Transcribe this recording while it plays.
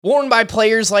Worn by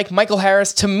players like Michael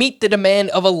Harris to meet the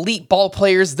demand of elite ball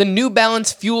players, the New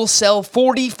Balance Fuel Cell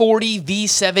 4040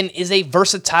 V7 is a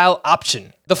versatile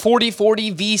option. The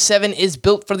 4040 V7 is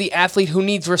built for the athlete who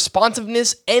needs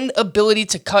responsiveness and ability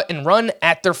to cut and run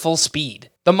at their full speed.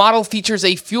 The model features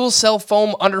a fuel cell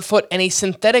foam underfoot and a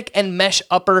synthetic and mesh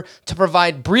upper to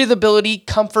provide breathability,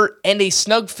 comfort, and a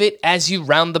snug fit as you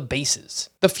round the bases.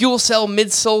 The fuel cell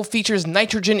midsole features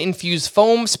nitrogen-infused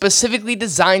foam specifically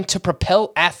designed to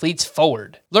propel athletes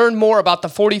forward. Learn more about the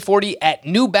 4040 at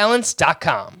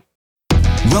newbalance.com.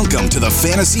 Welcome to the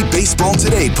Fantasy Baseball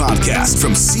Today podcast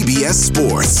from CBS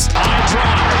Sports. High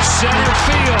drive, center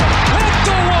field, hit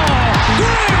the wall,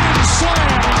 grand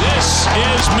slam. This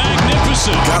is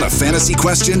magnificent. Got a fantasy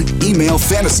question? Email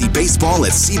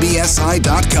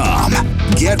fantasybaseball@cbsi.com.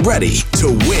 Get ready to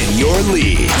win your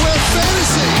league. Where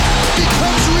fantasy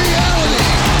becomes reality.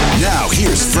 Now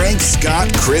here's Frank,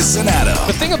 Scott, Chris, and Adam.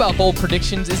 The thing about bold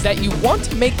predictions is that you want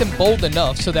to make them bold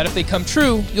enough so that if they come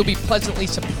true, you'll be pleasantly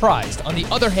surprised. On the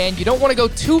other hand, you don't want to go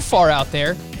too far out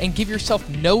there and give yourself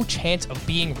no chance of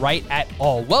being right at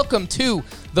all. Welcome to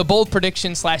the bold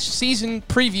prediction / season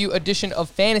preview edition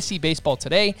of Fantasy Baseball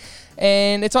Today.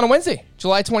 And it's on a Wednesday,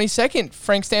 July 22nd.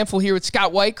 Frank Stanfield here with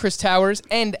Scott White, Chris Towers,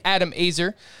 and Adam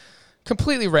Azer.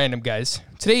 Completely random, guys.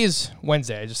 Today is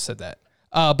Wednesday. I just said that.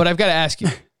 But I've got to ask you.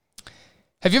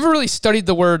 Have you ever really studied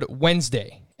the word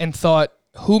Wednesday and thought,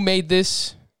 who made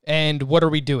this and what are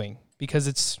we doing? Because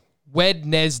it's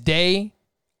Wednesday.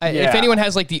 Yeah. If anyone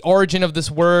has like the origin of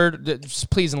this word, just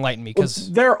please enlighten me.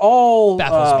 Because they're all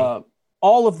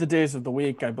of the days of the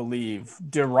week, I believe,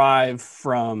 derive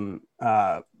from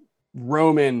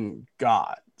Roman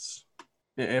gods,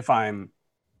 if I'm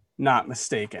not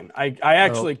mistaken. I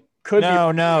actually could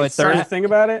no, it's Thursday. Think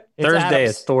about it. Thursday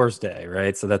is Thursday,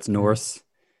 right? So that's Norse.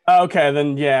 Okay,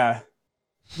 then yeah.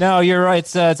 No, you're right.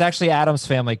 It's actually Adam's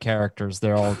family characters.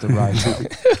 They're all derived from.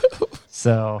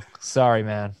 So sorry,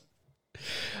 man.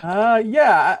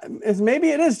 Yeah, maybe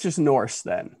it is just Norse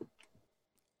then.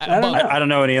 I don't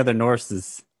know any other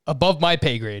Norses. Above my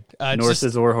pay grade.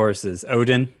 Norses or horses.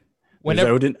 Odin.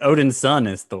 Odin's son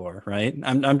is Thor, right?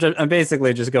 I'm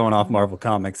basically just going off Marvel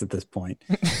Comics at this point.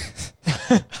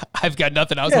 I've got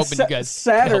nothing. I was hoping you guys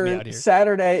could help me out here.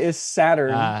 Saturday is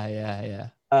Saturn. Yeah.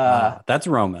 That's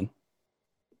Roman,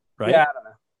 right? Yeah, I don't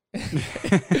know.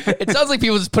 It sounds like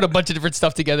people just put a bunch of different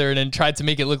stuff together and then tried to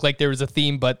make it look like there was a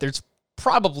theme, but there's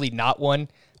probably not one.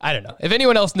 I don't know. If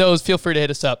anyone else knows, feel free to hit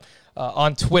us up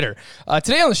on Twitter.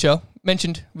 Today on the show,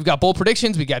 mentioned we've got bold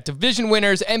predictions, we got division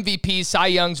winners, MVPs, Cy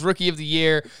Young's Rookie of the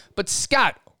Year. But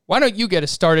Scott, why don't you get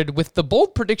us started with the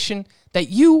bold prediction that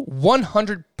you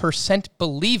 100%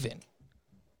 believe in?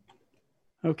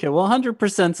 Okay, well,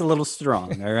 100%'s a little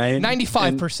strong, all right?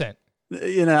 95%.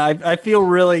 I feel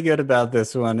really good about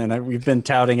this one, and we've been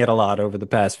touting it a lot over the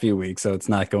past few weeks, so it's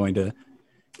not going to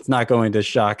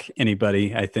shock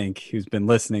anybody, I think, who's been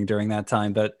listening during that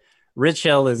time. But Rich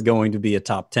Hill is going to be a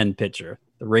top 10 pitcher.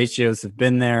 The ratios have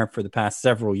been there for the past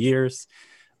several years.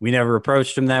 We never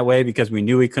approached him that way because we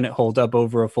knew he couldn't hold up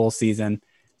over a full season.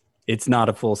 It's not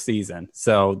a full season.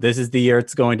 So this is the year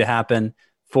it's going to happen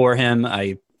for him.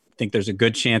 I think there's a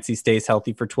good chance he stays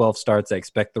healthy for 12 starts. I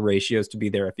expect the ratios to be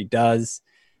there if he does.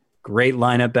 Great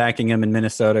lineup backing him in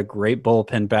Minnesota. Great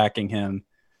bullpen backing him.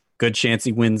 Good chance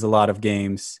he wins a lot of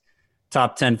games.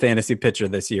 Top 10 fantasy pitcher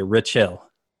this year, Rich Hill.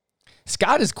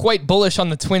 Scott is quite bullish on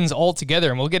the Twins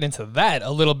altogether, and we'll get into that a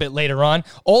little bit later on.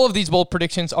 All of these bold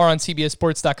predictions are on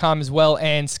CBSSports.com as well,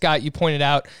 and Scott, you pointed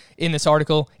out in this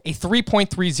article, a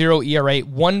 3.30 ERA,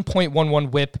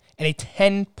 1.11 whip, and a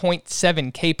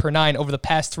 10.7 K per nine over the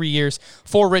past 3 years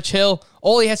for Rich Hill.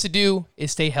 All he has to do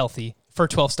is stay healthy for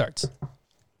 12 starts.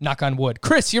 Knock on wood.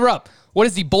 Chris, you're up. What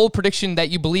is the bold prediction that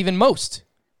you believe in most?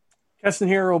 Keston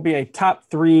Hiura will be a top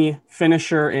 3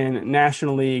 finisher in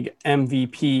National League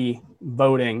MVP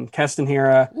voting. Keston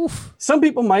Hiura. Oof. Some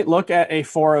people might look at a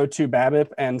 4.02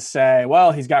 BABIP and say,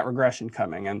 well, he's got regression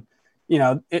coming. And,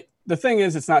 the thing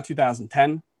is, it's not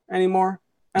 2010 anymore.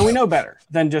 And we know better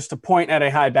than just to point at a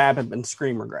high BABIP and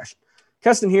scream regression.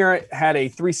 Keston Hiura had a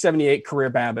 378 career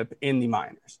BABIP in the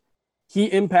minors. He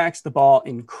impacts the ball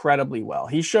incredibly well.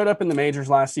 He showed up in the majors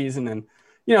last season and,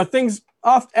 things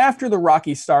off after the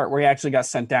rocky start where he actually got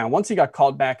sent down. Once he got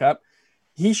called back up,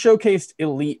 he showcased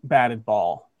elite batted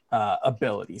ball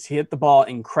abilities. He hit the ball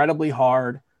incredibly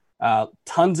hard,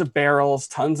 tons of barrels,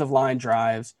 tons of line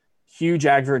drives, huge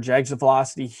average exit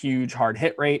velocity, huge hard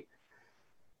hit rate.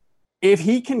 If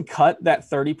he can cut that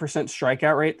 30%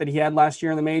 strikeout rate that he had last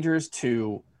year in the majors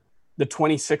to the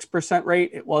 26%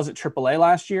 rate it was at AAA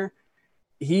last year,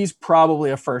 he's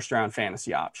probably a first-round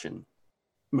fantasy option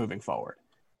moving forward.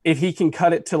 if he can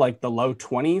cut it to like the low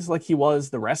 20s, like he was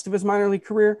the rest of his minor league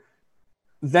career,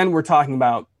 then we're talking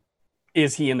about,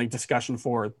 is he in the discussion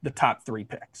for the top 3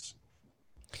 picks?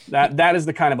 That is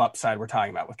the kind of upside we're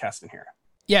talking about with Keston Hiura.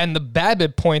 Yeah, and the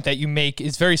BABIP point that you make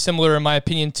is very similar, in my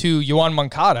opinion, to Yoan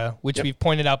Moncada, which we've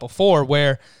pointed out before,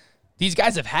 where these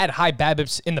guys have had high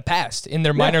BABIPs in the past in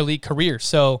their minor league career.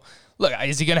 So, look,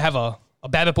 is he going to have a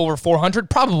BABIP over 400?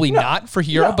 Probably not for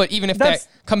Hiura, but even if that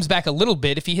comes back a little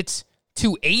bit, if he hits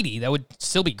 280, that would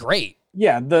still be great.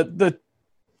 Yeah, the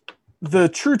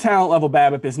true talent level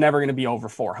BABIP is never going to be over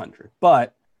 400.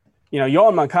 But,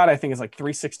 Yoan Moncada, I think, is like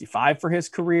 365 for his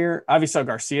career. Avisail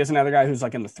Garcia is another guy who's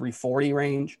like in the 340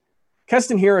 range.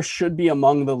 Keston Hiura should be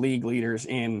among the league leaders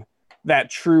in that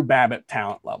true BABIP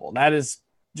talent level. That is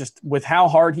just with how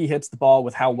hard he hits the ball,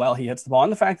 with how well he hits the ball,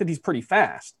 and the fact that he's pretty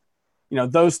fast.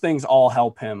 Those things all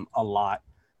help him a lot.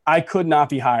 I could not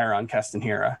be higher on Keston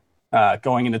Hiura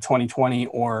going into 2020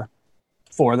 or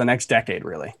for the next decade,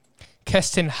 really.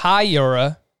 Keston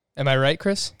Hiura, am I right,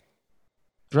 Chris?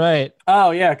 Right.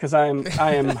 Oh yeah, because I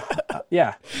am.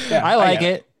 Yeah. I like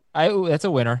it. That's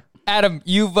a winner. Adam,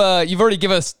 you've already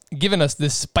given us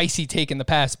this spicy take in the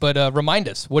past, but remind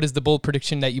us, what is the bold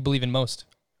prediction that you believe in most?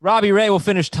 Robbie Ray will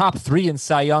finish top 3 in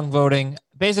Cy Young voting.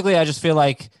 Basically, I just feel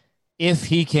like if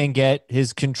he can get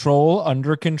his control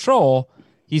under control,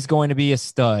 he's going to be a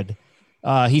stud.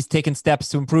 He's taken steps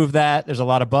to improve that. There's a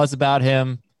lot of buzz about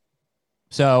him.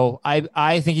 So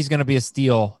I think he's going to be a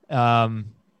steal. I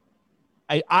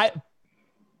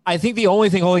think the only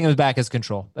thing holding him back is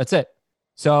control. That's it.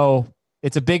 So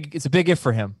it's a big if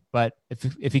for him. But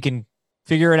if he can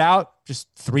figure it out, just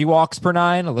 3 walks per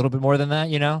 9, a little bit more than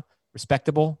that,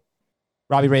 respectable.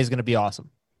 Robbie Ray is going to be awesome.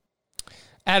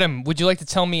 Adam, would you like to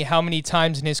tell me how many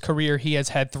times in his career he has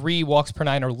had 3 walks per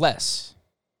 9 or less?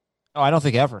 Oh, I don't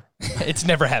think ever. It's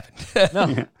never happened.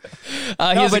 No,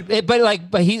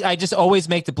 I just always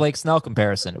make the Blake Snell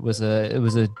comparison. It was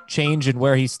a change in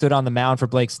where he stood on the mound for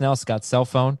Blake Snell. Scott's cell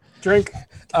phone. Drink.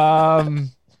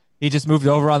 He just moved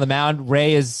over on the mound.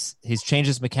 He's changed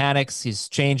his mechanics. He's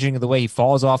changing the way he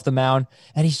falls off the mound,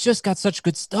 and he's just got such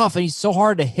good stuff. And he's so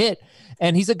hard to hit.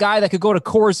 And he's a guy that could go to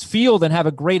Coors Field and have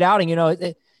a great outing.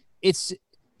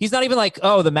 He's not even like,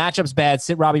 oh, the matchup's bad,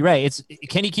 sit Robbie Ray. It's,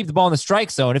 can he keep the ball in the strike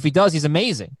zone? If he does, he's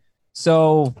amazing.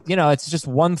 So, it's just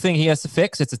one thing he has to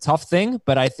fix. It's a tough thing,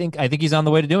 but I think he's on the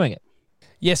way to doing it.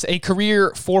 Yes, a career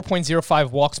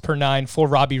 4.05 walks per 9 for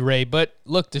Robbie Ray. But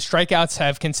look, the strikeouts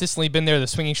have consistently been there. The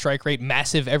swinging strike rate,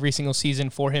 massive every single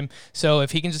season for him. So if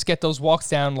he can just get those walks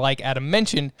down, like Adam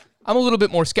mentioned, I'm a little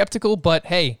bit more skeptical. But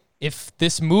hey, if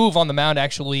this move on the mound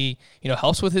actually,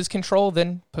 helps with his control,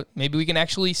 then maybe we can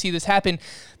actually see this happen.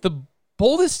 The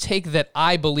boldest take that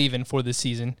I believe in for this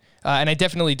season, and I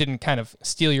definitely didn't kind of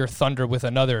steal your thunder with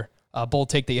another bold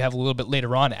take that you have a little bit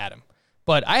later on, Adam,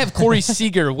 but I have Corey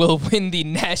Seager will win the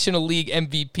National League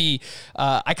MVP.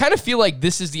 I kind of feel like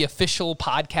this is the official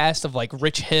podcast of like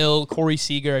Rich Hill, Corey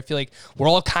Seager. I feel like we're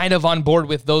all kind of on board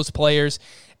with those players,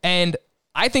 and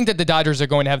I think that the Dodgers are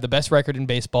going to have the best record in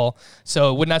baseball,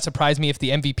 so it would not surprise me if the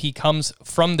MVP comes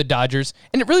from the Dodgers,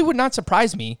 and it really would not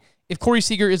surprise me if Corey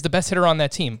Seager is the best hitter on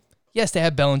that team. Yes, they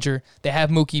have Bellinger, they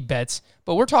have Mookie Betts,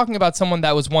 but we're talking about someone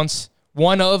that was once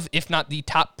one of, if not the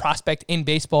top prospect in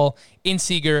baseball in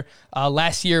Seager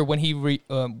last year when he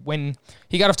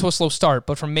got off to a slow start,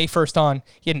 but from May 1st on,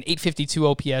 he had an 852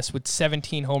 OPS with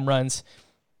 17 home runs.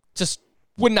 Just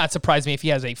would not surprise me if he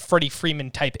has a Freddie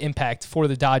Freeman type impact for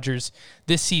the Dodgers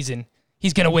this season.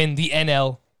 He's going to win the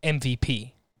NL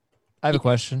MVP. I have a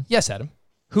question. Yes, Adam.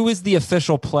 Who is the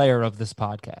official player of this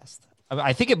podcast?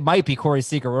 I think it might be Corey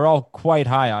Seager. We're all quite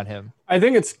high on him. I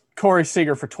think it's Corey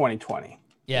Seager for 2020.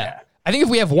 Yeah. I think if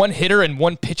we have one hitter and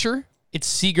one pitcher, it's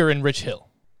Seager and Rich Hill.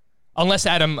 Unless,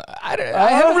 Adam, I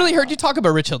haven't really heard you talk about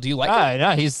Rich Hill. Do you like him?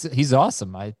 No, he's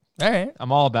awesome. All right.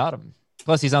 I'm all about him.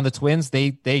 Plus, he's on the Twins.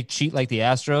 They cheat like the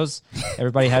Astros.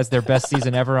 Everybody has their best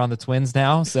season ever on the Twins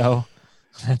now, so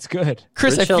that's good.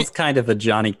 Chris, Rich Hill's kind of a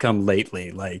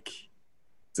Johnny-come-lately. Like,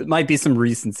 it might be some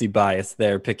recency bias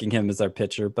there, picking him as our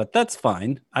pitcher, but that's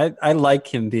fine. I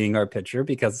like him being our pitcher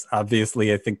because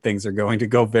obviously I think things are going to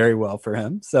go very well for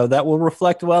him. So that will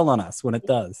reflect well on us when it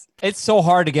does. It's so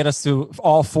hard to get us to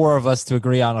all 4 of us to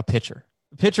agree on a pitcher.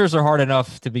 Pitchers are hard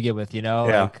enough to begin with,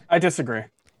 Yeah. I disagree.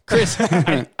 Chris,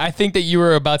 I think that you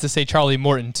were about to say Charlie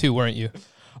Morton too, weren't you?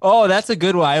 Oh, that's a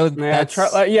good one. I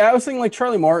was thinking like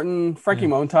Charlie Morton, Frankie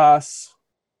Montas.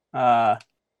 I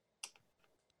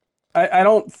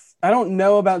don't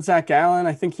know about Zach Gallen.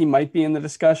 I think he might be in the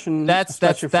discussion. That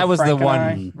was Frank the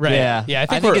one. Right. Yeah.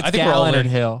 I think it's we're Gallen all and in.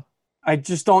 Hill. I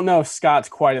just don't know if Scott's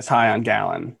quite as high on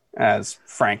Gallen as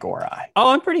Frank or I. Oh,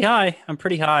 I'm pretty high.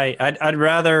 I'd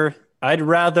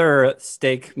rather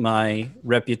stake my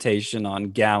reputation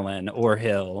on Gallen or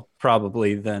Hill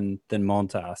probably than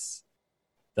Montas.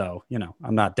 Though,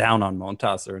 I'm not down on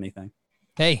Montas or anything.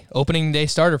 Hey, opening day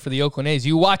starter for the Oakland A's.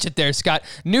 You watch it there, Scott.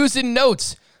 News and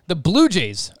notes. The Blue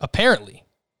Jays, apparently,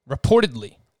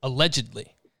 reportedly,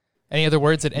 allegedly, any other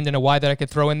words that end in a Y that I could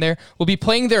throw in there, will be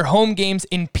playing their home games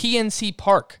in PNC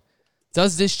Park.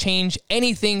 Does this change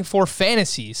anything for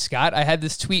fantasy, Scott? I had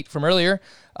this tweet from earlier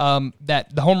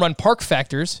that the home run park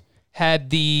factors had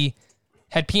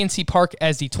PNC Park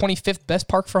as the 25th best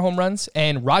park for home runs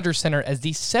and Rogers Center as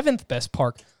the 7th best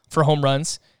park for home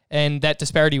runs. And that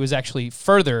disparity was actually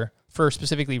further for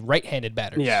specifically right-handed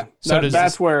batters. Yeah, so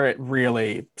that's where it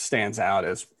really stands out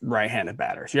as right-handed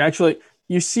batters.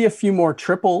 You see a few more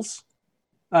triples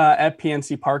at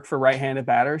PNC Park for right-handed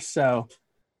batters. So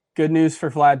good news for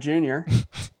Vlad Jr.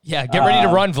 Yeah, get ready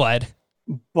to run, Vlad.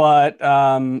 But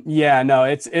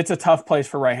it's a tough place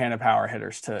for right-handed power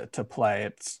hitters to play.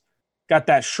 It's got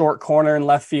that short corner in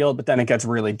left field, but then it gets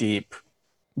really deep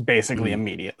basically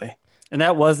immediately. And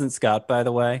that wasn't Scott, by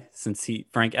the way, since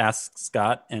Frank asked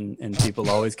Scott, and people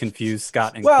always confuse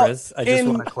Scott and Chris. I just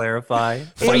want to clarify.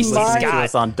 Scott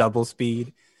us on double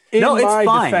speed. It's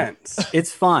fine. defense.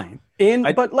 It's fine.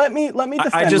 But let me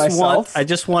defend myself. I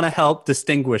just want to help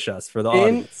distinguish us for the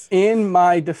audience. In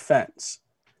my defense,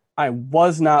 I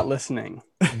was not listening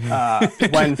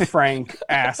when Frank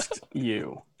asked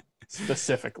you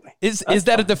specifically. Is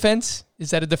that a defense?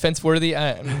 Is that a defense worthy?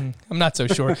 I'm not so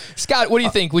sure. Scott, what do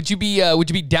you think? Would you be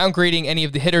downgrading any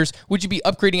of the hitters? Would you be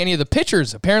upgrading any of the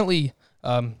pitchers? Apparently,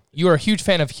 you are a huge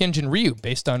fan of Hyunjin Ryu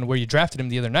based on where you drafted him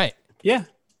the other night. Yeah.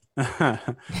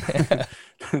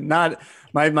 Not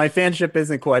my fanship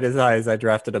isn't quite as high as I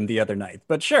drafted him the other night,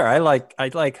 but sure, I like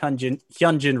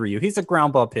Hyunjin Ryu. He's a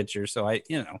ground ball pitcher, so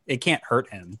it can't hurt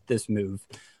him. This move,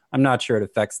 I'm not sure it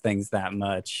affects things that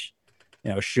much.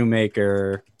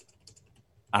 Shoemaker,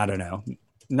 I don't know.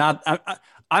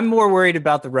 I'm more worried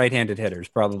about the right-handed hitters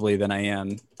probably than I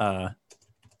am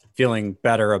feeling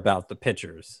better about the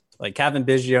pitchers. Like Kevin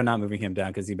Biggio, not moving him down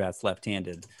because he bats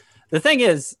left-handed. The thing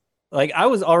is, I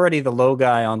was already the low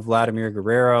guy on Vladimir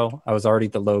Guerrero. I was already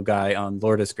the low guy on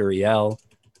Lourdes Gurriel.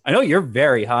 I know you're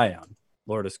very high on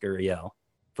Lourdes Gurriel,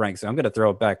 Frank, so I'm going to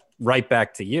throw it right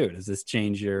back to you. Does this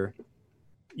change your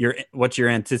what you're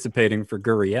anticipating for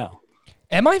Gurriel?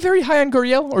 Am I very high on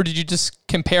Gurriel, or did you just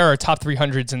compare our top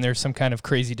 300s and there's some kind of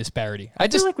crazy disparity? I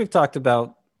feel like we've talked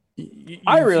about. You've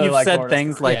said Lourdes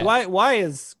things like, "Why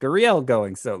is Gurriel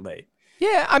going so late?"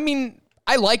 Yeah, I mean,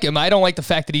 I like him. I don't like the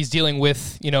fact that he's dealing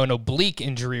with an oblique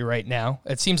injury right now.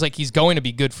 It seems like he's going to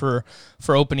be good for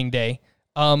opening day.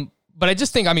 But I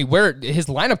just think, where his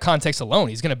lineup context alone,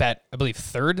 he's going to bat, I believe,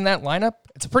 third in that lineup.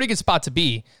 It's a pretty good spot to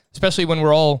be, especially when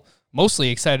we're all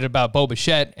mostly excited about Bo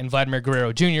Bichette and Vladimir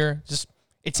Guerrero Jr.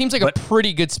 It seems like a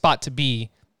pretty good spot to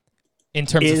be in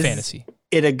terms of fantasy.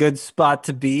 Is it a good spot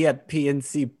to be at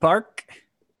PNC Park?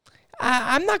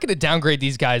 I'm not going to downgrade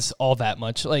these guys all that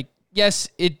much. Yes,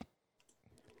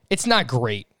 it's not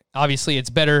great. Obviously,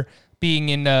 it's better being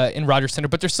in Rogers Center,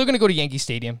 but they're still going to go to Yankee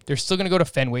Stadium. They're still going to go to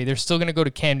Fenway. They're still going to go to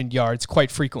Camden Yards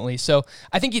quite frequently. So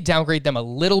I think you downgrade them a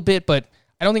little bit, but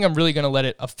I don't think I'm really going to let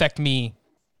it affect me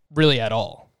really at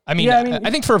all. I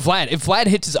think for Vlad, if Vlad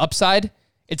hits his upside,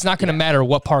 it's not going to matter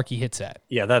what park he hits at.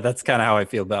 Yeah, that's kind of how I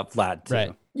feel about Vlad, too.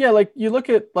 Right. Yeah, you look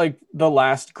at, the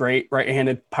last great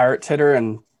right-handed Pirates hitter,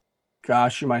 and,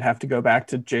 gosh, you might have to go back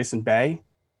to Jason Bay,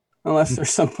 unless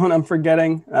there's someone I'm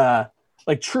forgetting.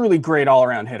 Truly great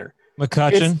all-around hitter.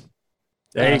 McCutchen.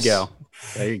 There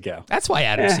you go. That's why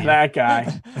Adam's here. That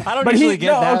guy. I don't usually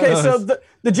get that. Okay, so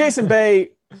the Jason Bay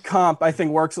comp, I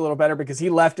think, works a little better because he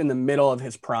left in the middle of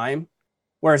his prime,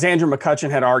 whereas Andrew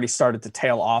McCutchen had already started to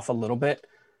tail off a little bit.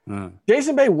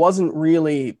 Jason Bay wasn't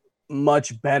really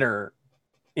much better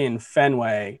in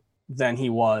Fenway than he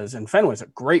was, and Fenway's a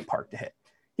great park to hit.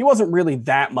 He wasn't really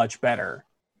that much better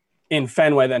in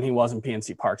Fenway than he was in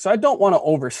PNC Park. So I don't want to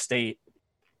overstate.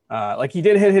 He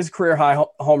did hit his career high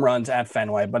home runs at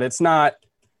Fenway, but it's not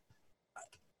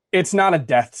a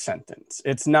death sentence.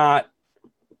 It's not,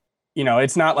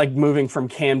 it's not like moving from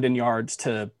Camden Yards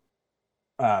to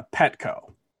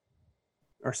Petco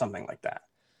or something like that.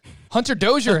 Hunter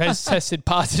Dozier has tested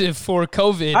positive for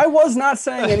COVID. I was not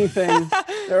saying anything.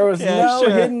 There was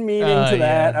hidden meaning to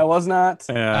that. I was not.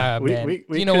 We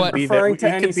you know what? Referring to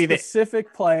any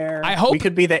specific player. I hope we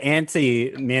could be the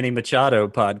anti-Manny Machado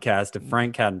podcast if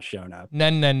Frank hadn't shown up.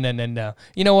 No.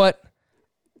 You know what?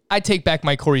 I take back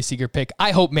my Corey Seager pick.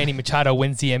 I hope Manny Machado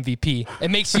wins the MVP. It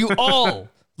makes you all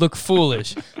look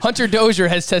foolish. Hunter Dozier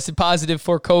has tested positive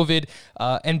for COVID,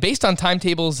 and based on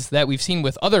timetables that we've seen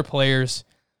with other players,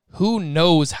 who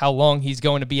knows how long he's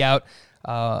going to be out.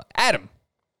 Adam,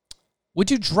 would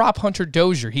you drop Hunter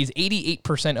Dozier? He's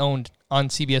 88% owned on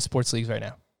CBS Sports Leagues right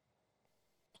now.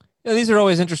 Yeah, these are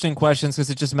always interesting questions because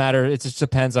it just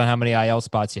depends on how many IL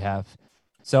spots you have.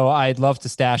 So I'd love to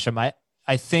stash him.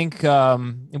 I think we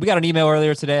got an email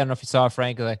earlier today. I don't know if you saw,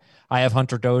 Frank. Like, I have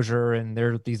Hunter Dozier, and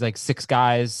there are these like 6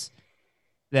 guys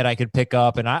that I could pick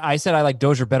up. And I said I like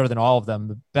Dozier better than all of them.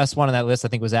 The best one on that list, I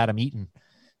think, was Adam Eaton.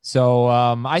 So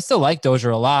I still like Dozier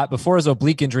a lot. Before his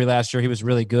oblique injury last year, he was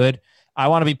really good. I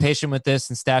want to be patient with this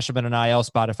and stash him in an IL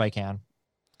spot if I can.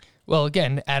 Well,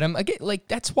 again, Adam,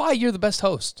 that's why you're the best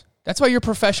host. That's why you're a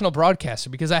professional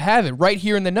broadcaster, because I have it right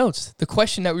here in the notes. The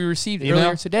question that we received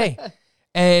earlier today.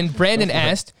 And Brandon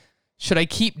asked, should I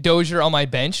keep Dozier on my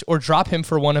bench or drop him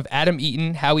for one of Adam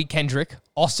Eaton, Howie Kendrick,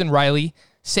 Austin Riley,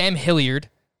 Sam Hilliard,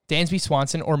 Dansby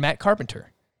Swanson, or Matt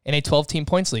Carpenter in a 12-team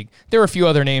points league? There are a few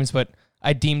other names, but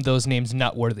I deemed those names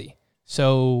not worthy.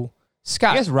 So,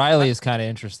 Scott. I guess Riley is kind of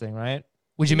interesting, right?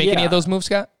 Would you make any of those moves,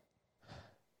 Scott?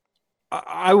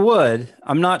 I would.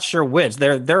 I'm not sure which.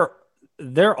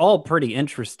 They're all pretty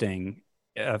interesting.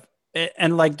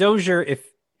 And like Dozier,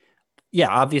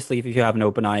 obviously if you have an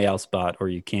open IL spot or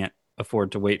you can't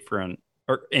afford to wait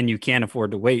and you can't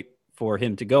afford to wait for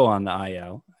him to go on the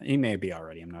IL, he may be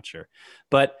already, I'm not sure.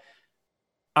 But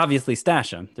obviously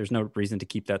stash him. There's no reason to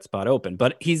keep that spot open.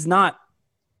 But he's not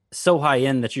so high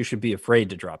end that you should be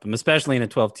afraid to drop him, especially in a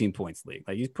 12-team points league.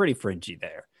 Like, he's pretty fringy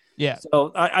there. Yeah.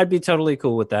 So I'd be totally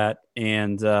cool with that.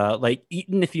 And like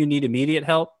Eaton, if you need immediate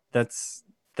help, that's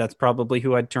probably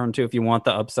who I'd turn to. If you want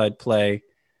the upside play,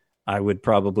 I would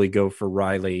probably go for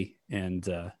Riley. And,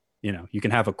 you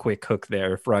can have a quick hook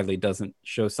there if Riley doesn't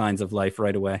show signs of life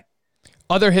right away.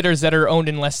 Other hitters that are owned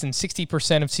in less than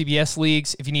 60% of CBS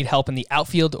leagues, if you need help in the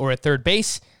outfield or at third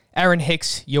base, Aaron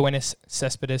Hicks, Yoenis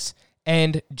Cespedes,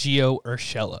 and Gio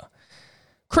Urshela.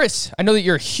 Chris, I know that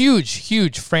you're a huge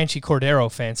Franchy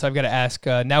Cordero fan, so I've got to ask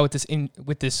now with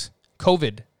this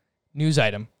COVID news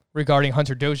item regarding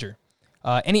Hunter Dozier,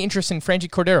 any interest in Franchy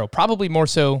Cordero? Probably more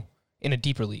so in a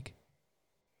deeper league.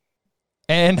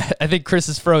 And I think Chris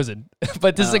is frozen,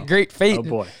 but this is a great face. Oh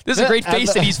boy, this is a great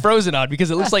face that he's frozen on because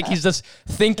it looks like he's just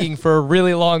thinking for a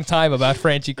really long time about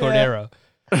Franchy Cordero.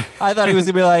 I thought he was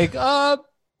gonna be like,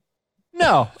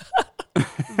 no.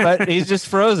 But he's just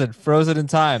frozen in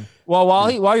time. Well,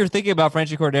 while you're thinking about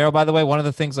Franchy Cordero, by the way, one of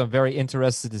the things I'm very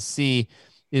interested to see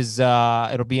is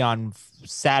it'll be on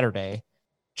Saturday,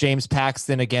 James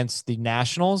Paxton against the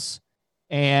Nationals,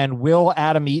 and will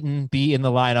Adam Eaton be in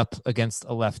the lineup against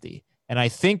a lefty? And I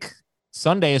think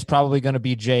Sunday is probably going to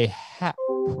be Jay Happ,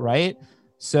 right?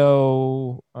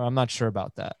 So I'm not sure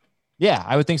about that. Yeah,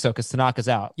 I would think so because Tanaka's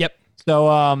out. Yep. So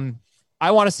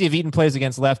I want to see if Eaton plays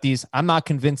against lefties. I'm not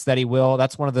convinced that he will.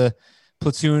 That's one of the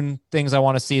platoon things I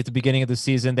want to see at the beginning of the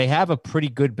season. They have a pretty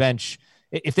good bench.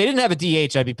 If they didn't have a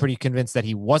DH, I'd be pretty convinced that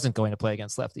he wasn't going to play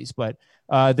against lefties. But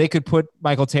they could put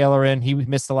Michael Taylor in. He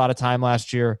missed a lot of time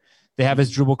last year. They have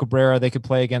his Drupal Cabrera. They could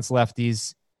play against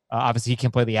lefties. Obviously, he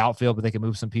can play the outfield, but they can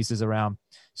move some pieces around.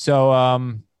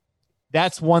 So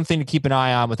that's one thing to keep an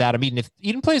eye on with Adam Eaton. If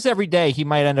Eaton plays every day, he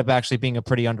might end up actually being a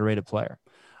pretty underrated player.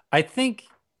 I think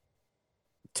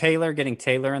getting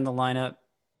Taylor in the lineup.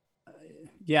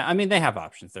 Yeah, I mean, they have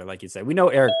options there, like you said. We know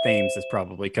Eric Thames is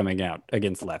probably coming out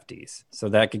against lefties. So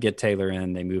that could get Taylor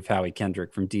in. They move Howie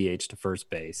Kendrick from DH to first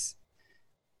base.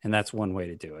 And that's one way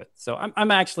to do it. So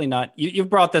I'm actually not... You've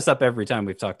brought this up every time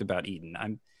we've talked about Eaton.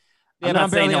 I'm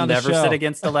not saying he'll never sit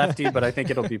against a lefty, but I think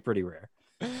it'll be pretty rare.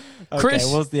 Chris,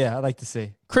 okay, well, yeah, I'd like to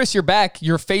see. Chris, you're back.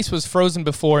 Your face was frozen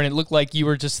before, and it looked like you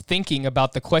were just thinking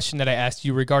about the question that I asked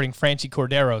you regarding Franchy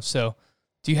Cordero. So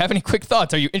do you have any quick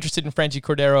thoughts? Are you interested in Franchy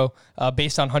Cordero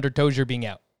based on Hunter Dozier being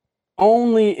out?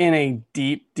 Only in a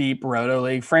deep roto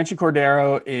league. Franchy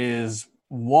Cordero is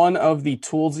one of the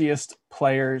toolsiest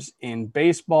players in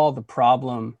baseball. The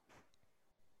problem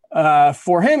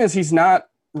for him is he's not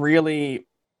really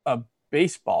a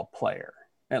baseball player,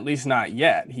 at least not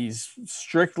yet. He's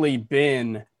strictly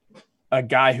been a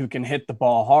guy who can hit the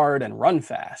ball hard and run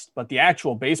fast, but the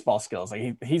actual baseball skills,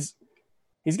 like he's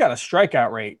got a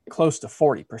strikeout rate close to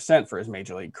 40% for his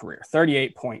major league career,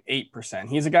 38.8%.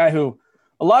 He's a guy who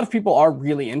a lot of people are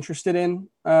really interested in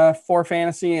for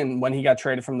fantasy. And when he got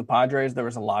traded from the Padres, there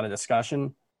was a lot of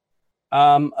discussion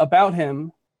about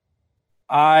him.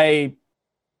 I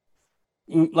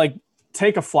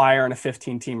take a flyer in a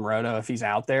 15-team roto if he's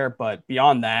out there. But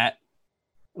beyond that,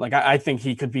 I think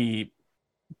he could be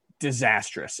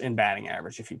disastrous in batting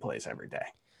average if he plays every day.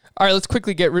 All right, let's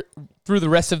quickly get through the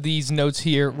rest of these notes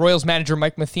here. Royals manager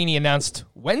Mike Matheny announced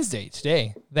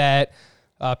today, that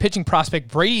pitching prospect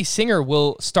Brady Singer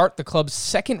will start the club's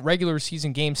second regular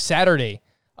season game Saturday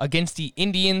against the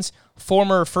Indians,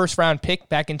 former first-round pick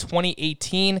back in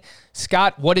 2018.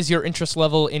 Scott, what is your interest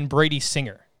level in Brady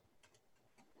Singer?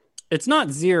 It's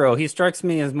not zero. He strikes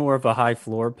me as more of a high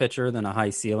floor pitcher than a high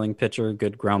ceiling pitcher.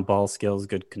 Good ground ball skills,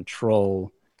 good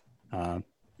control.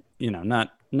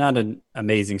 Not an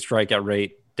amazing strikeout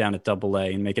rate down at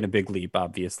Double-A and making a big leap,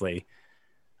 obviously.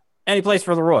 And he plays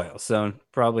for the Royals, so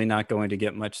probably not going to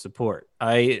get much support.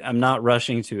 I'm not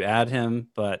rushing to add him,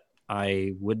 but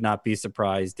I would not be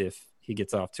surprised if he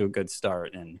gets off to a good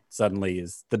start and suddenly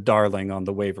is the darling on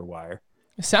the waiver wire.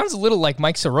 It sounds a little like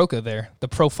Mike Soroka there, the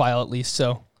profile at least.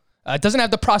 So doesn't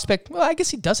have the prospect. Well, I guess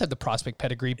he does have the prospect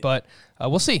pedigree, but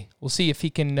we'll see. We'll see if he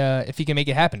can make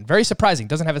it happen. Very surprising.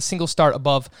 Doesn't have a single start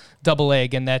above Double-A.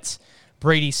 Again, that's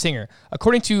Brady Singer.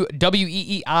 According to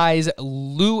WEEI's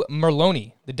Lou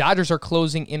Merloni, the Dodgers are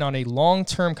closing in on a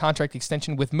long-term contract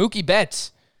extension with Mookie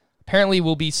Betts. Apparently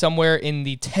will be somewhere in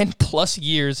the 10-plus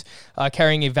years,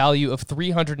 carrying a value of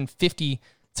 $350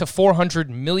 to $400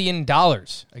 million.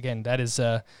 Again, that is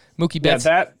Mookie Betts.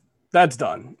 Yeah, that's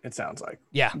done, it sounds like.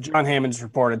 Yeah. John Hammond's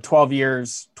reported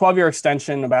 12-year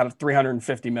extension, about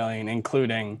 $350 million,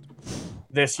 including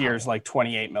this year's like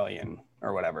 $28 million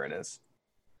or whatever it is.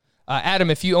 Adam,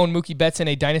 if you own Mookie Betts in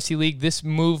a dynasty league, this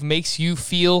move makes you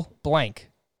feel blank.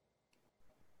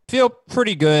 Feel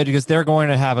pretty good because they're going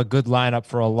to have a good lineup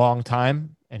for a long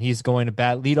time, and he's going to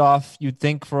bat leadoff, you'd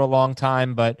think, for a long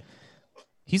time, but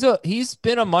he's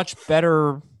been a much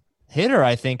better hitter,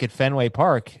 I think, at Fenway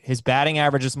Park. His batting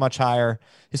average is much higher.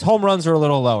 His home runs are a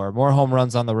little lower, more home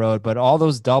runs on the road, but all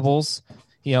those doubles,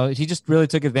 he just really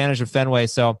took advantage of Fenway.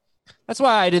 So that's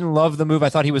why I didn't love the move. I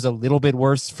thought he was a little bit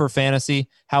worse for fantasy.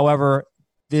 However,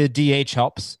 the DH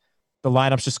helps. The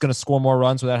lineup's just going to score more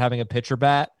runs without having a pitcher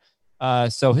bat.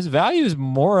 So his value is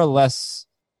more or less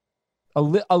a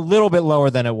little bit lower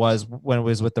than it was when it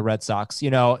was with the Red Sox,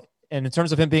 and in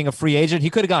terms of him being a free agent, he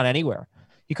could have gone anywhere.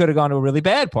 He could have gone to a really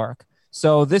bad park.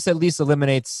 So this at least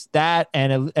eliminates that,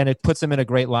 and it puts him in a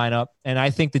great lineup. And I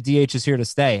think the DH is here to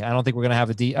stay. I don't think we're going to have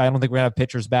I don't think we're going to have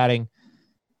pitchers batting.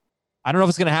 I don't know if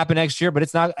it's going to happen next year, but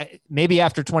it's not. Maybe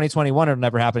after 2021, it'll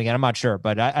never happen again. I'm not sure,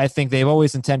 but I think they've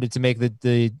always intended to make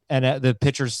the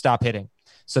pitchers stop hitting.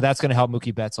 So that's going to help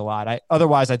Mookie Betts a lot.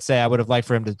 Otherwise, I'd say I would have liked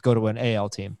for him to go to an AL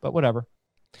team, but whatever.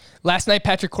 Last night,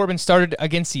 Patrick Corbin started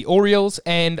against the Orioles,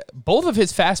 and both of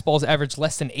his fastballs averaged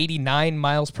less than 89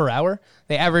 miles per hour.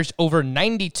 They averaged over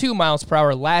 92 miles per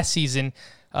hour last season.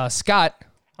 Scott,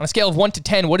 on a scale of 1 to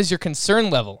 10, what is your concern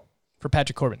level for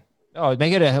Patrick Corbin? Oh,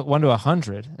 make it a 1 to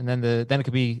 100, and then it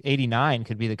could be 89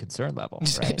 could be the concern level,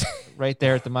 right? Right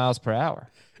there at the miles per hour.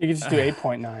 You could just do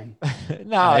 8.9.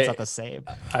 No, it's not the same.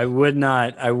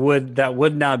 That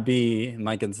would not be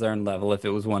my concern level if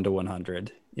it was 1 to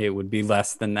 100. It would be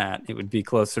less than that. It would be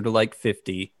closer to like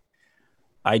 50.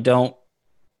 I don't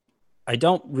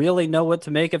really know what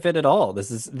to make of it at all.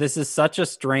 This is such a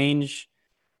strange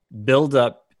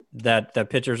buildup that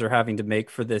pitchers are having to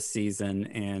make for this season,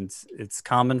 and it's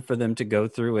common for them to go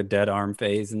through a dead arm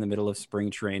phase in the middle of spring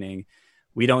training.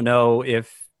 We don't know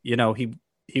if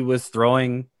he was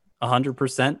throwing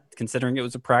 100%, considering it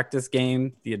was a practice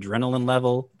game. The adrenaline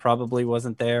level probably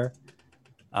wasn't there.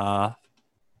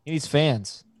 He needs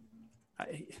fans.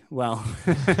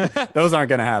 Those aren't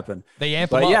going to happen. They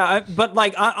amp him up.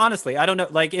 Yeah, honestly, I don't know.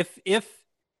 Like if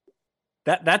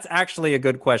that's actually a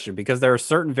good question, because there are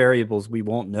certain variables we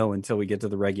won't know until we get to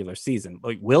the regular season.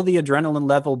 Like, will the adrenaline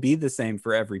level be the same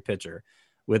for every pitcher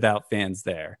without fans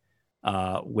there?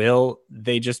 Will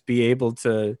they just be able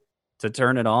to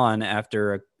turn it on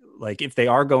after if they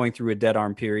are going through a dead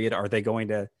arm period,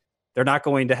 they're not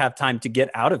going to have time to get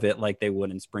out of it like they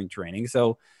would in spring training.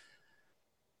 So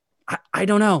I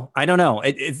don't know.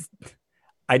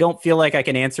 I don't feel like I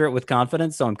can answer it with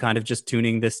confidence. So I'm kind of just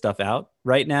tuning this stuff out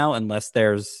right now, unless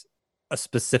there's a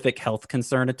specific health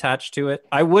concern attached to it.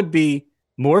 I would be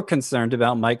more concerned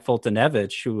about Mike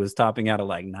Foltynewicz, who was topping out at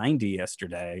like 90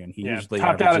 yesterday. And he usually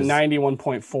topped out at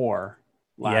 91.4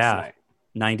 last night.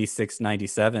 96,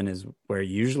 97 is where he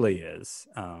usually is.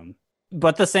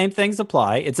 But the same things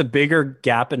apply. It's a bigger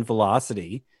gap in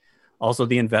velocity. Also,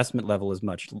 the investment level is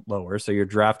much lower. So you're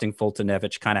drafting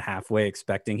Foltynewicz kind of halfway,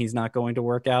 expecting he's not going to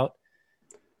work out.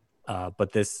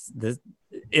 But this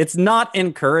it's not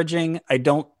encouraging. I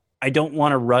don't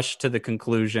want to rush to the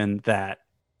conclusion that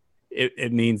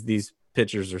it means these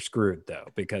pitchers are screwed, though,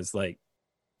 because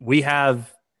we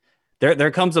have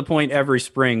there comes a point every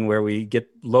spring where we get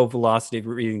low velocity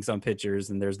readings on pitchers,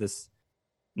 and there's this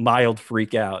mild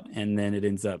freak out, and then it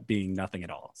ends up being nothing at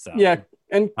all. So Yeah,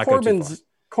 and not go too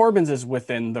Corbin's is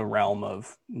within the realm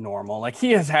of normal. Like,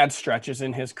 he has had stretches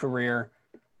in his career,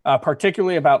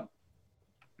 particularly about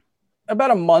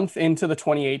a month into the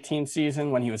 2018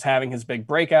 season when he was having his big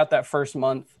breakout that first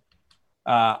month.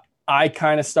 I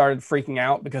kind of started freaking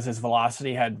out because his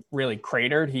velocity had really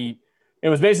cratered. It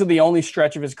was basically the only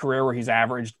stretch of his career where he's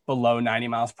averaged below 90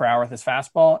 miles per hour with his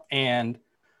fastball. And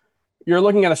you're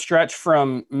looking at a stretch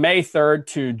from May 3rd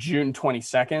to June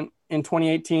 22nd in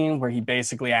 2018, where he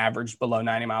basically averaged below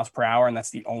 90 miles per hour. And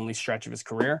that's the only stretch of his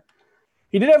career.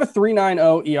 He did have a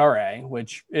 3.90 ERA,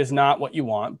 which is not what you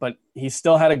want, but he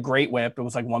still had a great whip. It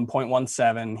was like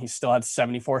 1.17. He still had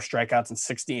 74 strikeouts in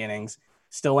 60 innings,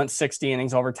 still went 60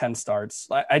 innings over 10 starts.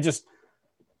 I just,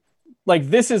 like,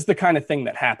 this is the kind of thing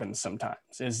that happens sometimes,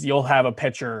 is you'll have a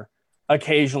pitcher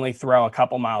occasionally throw a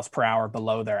couple miles per hour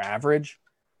below their average.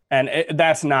 And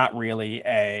that's not really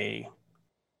a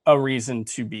reason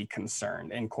to be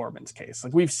concerned in Corbin's case.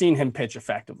 Like, we've seen him pitch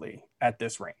effectively at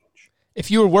this range. If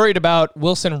you were worried about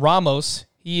Wilson Ramos,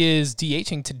 he is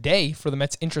DHing today for the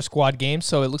Mets intra-squad game,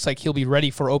 so it looks like he'll be ready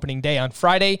for opening day on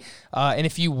Friday. And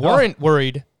if you weren't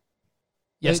worried...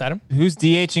 Yes, Adam? Who's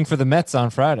DHing for the Mets on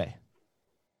Friday?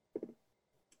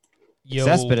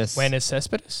 Cespedes. When is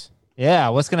Cespedes? Yeah,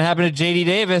 what's going to happen to J.D.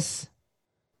 Davis?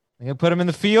 They going to put him in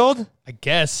the field? I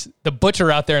guess. The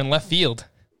butcher out there in left field.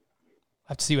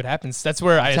 Have to see what happens. That's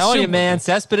where I'm telling you, man,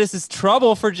 Cespedes is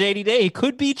trouble for JD Davis. He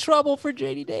could be trouble for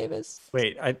JD Davis.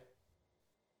 Wait,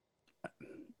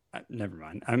 never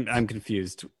mind. I'm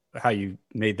confused how you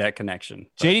made that connection.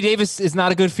 JD Davis is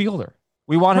not a good fielder.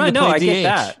 We want him to play DH. Get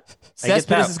that.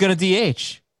 Cespedes is going to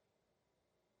DH.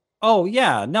 Oh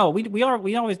yeah, no, we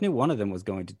always knew one of them was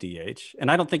going to DH,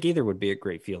 and I don't think either would be a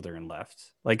great fielder in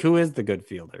left. Like, who is the good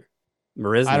fielder?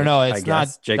 Marisnik, I don't know. It's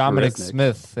not Jake Dominic Marisnik.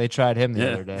 Smith. They tried him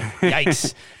the other day.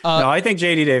 Yikes. No, I think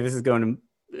JD Davis is going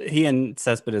to. He and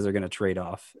Cespedes are going to trade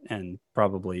off, and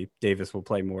probably Davis will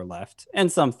play more left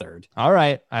and some third. All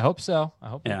right, I hope so. I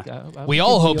hope. Yeah. We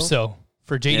all hope so,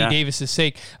 for JD Davis's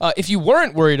sake. If you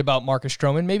weren't worried about Marcus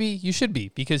Stroman, maybe you should be,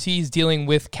 because he's dealing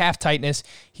with calf tightness.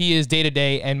 He is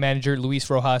day-to-day, and manager Luis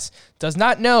Rojas does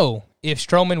not know if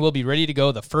Stroman will be ready to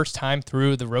go the first time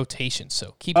through the rotation.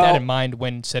 So keep that in mind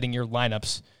when setting your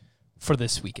lineups for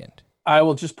this weekend. I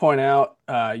will just point out,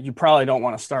 you probably don't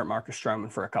want to start Marcus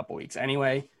Stroman for a couple weeks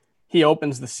anyway. He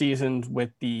opens the season with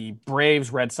the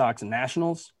Braves, Red Sox, and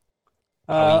Nationals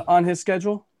on his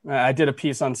schedule. I did a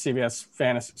piece on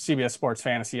CBS Sports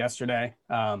Fantasy yesterday,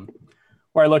 where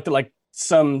I looked at like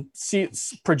some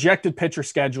projected pitcher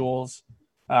schedules,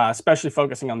 especially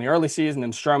focusing on the early season,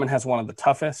 and Stroman has one of the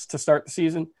toughest to start the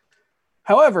season.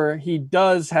 However, he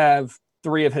does have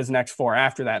 3 of his next 4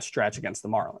 after that stretch against the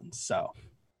Marlins. So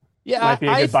it might be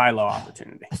a good buy low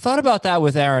opportunity. I thought about that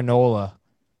with Aaron Nola,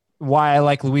 why I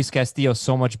like Luis Castillo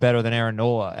so much better than Aaron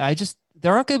Nola.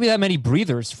 There aren't going to be that many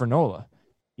breathers for Nola.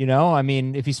 You know, I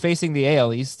mean, if he's facing the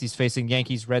AL East, he's facing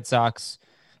Yankees, Red Sox,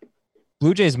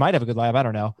 Blue Jays might have a good lineup. I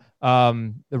don't know.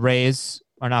 The Rays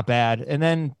are not bad. And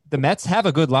then the Mets have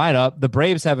a good lineup. The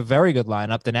Braves have a very good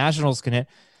lineup. The Nationals can hit.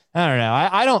 I don't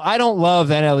know. I don't love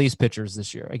NL East pitchers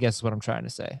this year, I guess is what I'm trying to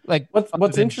say. Like,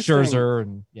 what's interesting, Scherzer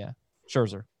and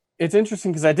Scherzer. It's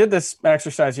interesting because I did this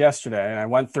exercise yesterday, and I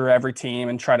went through every team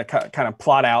and tried to kind of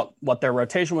plot out what their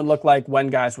rotation would look like when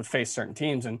guys would face certain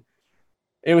teams. And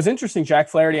it was interesting. Jack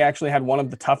Flaherty actually had one of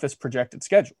the toughest projected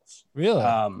schedules. Really?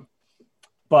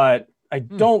 But I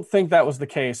don't think that was the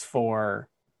case for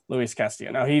Luis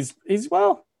Castillo. Now he's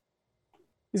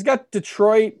got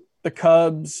Detroit, the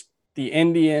Cubs, the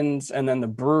Indians, and then the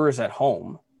Brewers at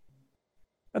home.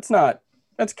 That's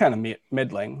kind of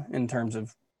middling in terms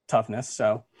of toughness.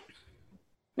 So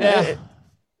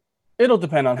it'll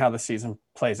depend on how the season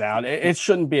plays out. It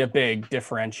shouldn't be a big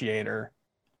differentiator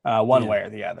one way or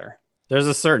the other. There's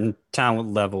a certain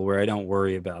talent level where I don't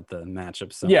worry about the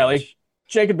matchup so much. Like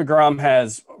Jacob deGrom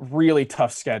has a really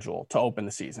tough schedule to open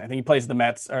the season. I think he plays the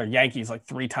Mets or Yankees like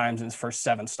 3 times in his first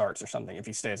 7 starts or something if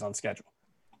he stays on schedule.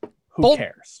 Who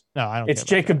cares? No, I don't. It's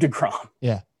Jacob deGrom.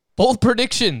 Yeah. Bold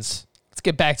predictions. Let's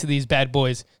get back to these bad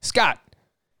boys. Scott,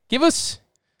 give us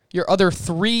your other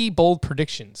 3 bold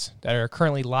predictions that are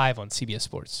currently live on CBS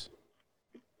Sports.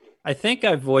 I think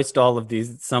I've voiced all of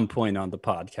these at some point on the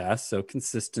podcast, so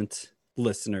consistent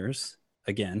listeners,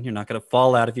 again, you're not going to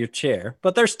fall out of your chair,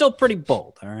 but they're still pretty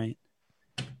bold, all right?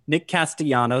 Nick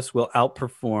Castellanos will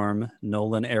outperform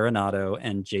Nolan Arenado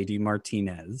and JD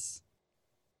Martinez.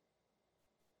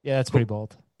 Yeah, that's pretty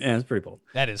bold. Yeah, it's pretty bold.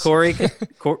 That is. Corey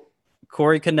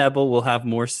Knebel will have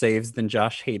more saves than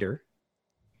Josh Hader.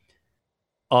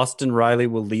 Austin Riley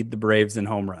will lead the Braves in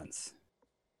home runs.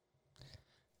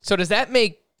 So does that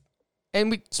make, and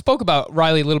we spoke about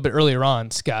Riley a little bit earlier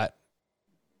on, Scott,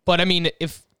 but I mean,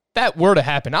 if that were to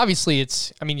happen, obviously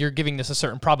you're giving this a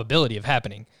certain probability of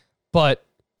happening, but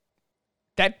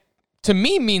that to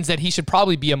me means that he should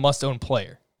probably be a must-own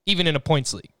player, even in a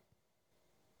points league.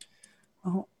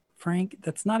 Well, Frank,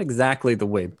 that's not exactly the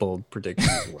way bold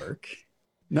predictions work.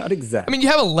 Not exactly. I mean, you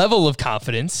have a level of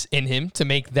confidence in him to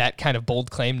make that kind of bold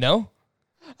claim, no?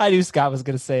 I knew Scott was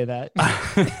going to say that.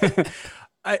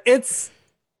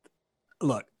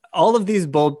 Look, all of these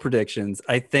bold predictions,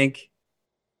 I think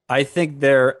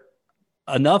they're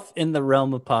enough in the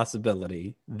realm of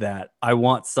possibility that I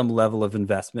want some level of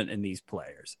investment in these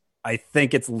players. I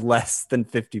think it's less than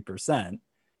 50%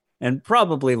 and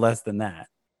probably less than that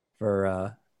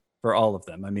for all of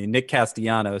them. I mean, Nick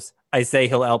Castellanos, I say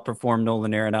he'll outperform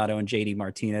Nolan Arenado and JD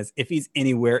Martinez. If he's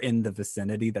anywhere in the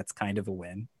vicinity, that's kind of a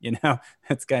win. You know,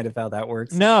 that's kind of how that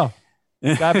works. No,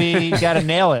 you gotta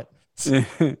nail it.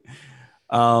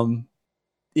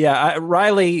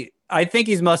 Riley, I think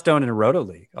he's must own in a roto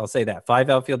league. I'll say that 5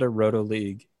 outfielder roto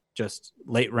league, just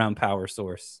late round power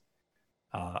source.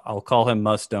 I'll call him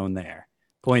must own there.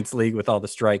 Points league with all the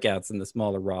strikeouts and the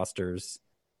smaller rosters,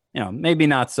 maybe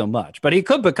not so much, but he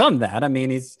could become that. I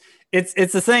mean, it's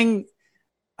a thing.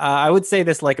 I would say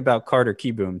this like about Carter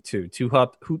Kieboom too.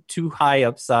 Two high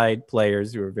upside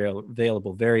players who are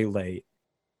available very late.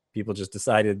 People just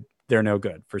decided they're no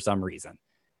good for some reason.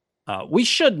 We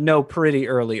should know pretty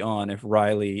early on if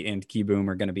Riley and Kieboom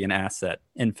are going to be an asset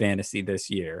in fantasy this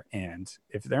year. And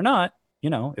if they're not,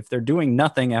 if they're doing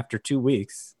nothing after 2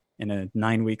 weeks in a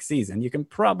 9-week season, you can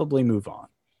probably move on.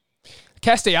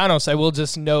 Castellanos, I will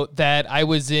just note that I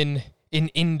was in an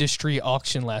industry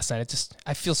auction last night.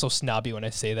 I feel so snobby when I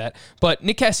say that. But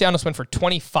Nick Castellanos went for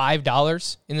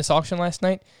 $25 in this auction last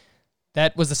night.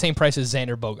 That was the same price as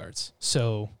Xander Bogaerts.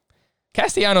 So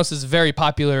Castellanos is very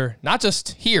popular, not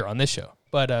just here on this show,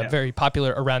 but very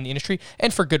popular around the industry,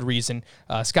 and for good reason.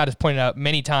 Scott has pointed out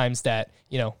many times that,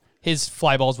 his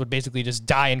fly balls would basically just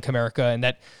die in Comerica, and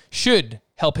that should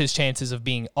help his chances of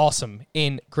being awesome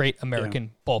in Great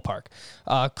American Ballpark.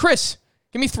 Chris,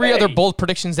 give me 3 other bold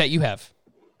predictions that you have.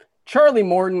 Charlie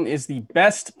Morton is the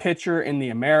best pitcher in the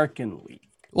American League.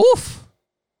 Oof.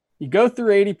 You go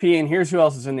through ADP, and here's who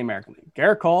else is in the American League.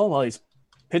 Garrett Cole, well, he's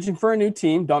pitching for a new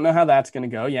team. Don't know how that's going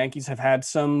to go. Yankees have had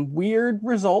some weird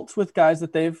results with guys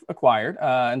that they've acquired,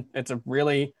 and it's a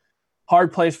really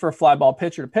hard place for a fly ball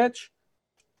pitcher to pitch.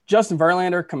 Justin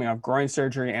Verlander coming off groin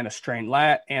surgery and a strained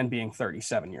lat and being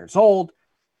 37 years old.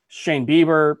 Shane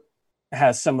Bieber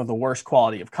has some of the worst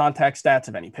quality of contact stats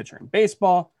of any pitcher in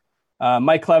baseball.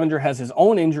 Mike Clevenger has his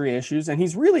own injury issues, and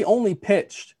he's really only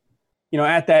pitched,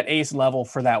 at that ace level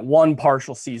for that one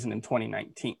partial season in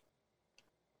 2019.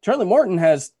 Charlie Morton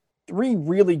has 3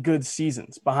 really good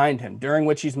seasons behind him, during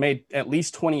which he's made at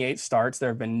least 28 starts. There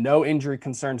have been no injury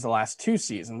concerns the last 2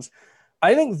 seasons.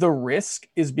 I think the risk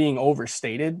is being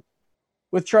overstated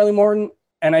with Charlie Morton,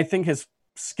 and I think his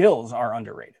skills are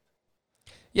underrated.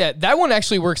 Yeah, that one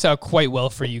actually works out quite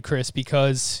well for you, Chris,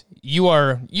 because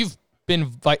you've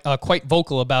been quite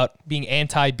vocal about being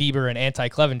anti-Bieber and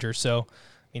anti-Clevenger. So,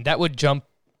 that would jump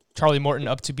Charlie Morton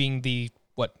up to being the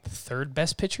 3rd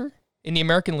best pitcher in the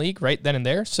American League right then and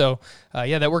there. So,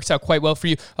 that works out quite well for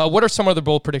you. What are some other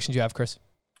bold predictions you have, Chris?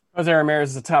 Jose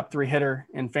Ramirez is a top 3 hitter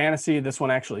in fantasy. This one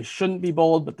actually shouldn't be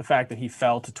bold, but the fact that he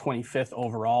fell to 25th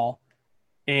overall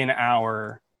in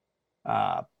our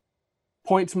head-to-head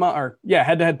points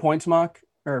mock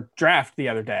or draft the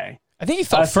other day. I think he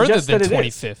fell further than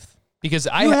 25th because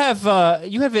you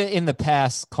have in the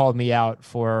past called me out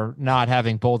for not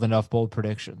having bold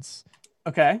predictions.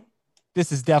 Okay.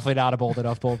 This is definitely not a bold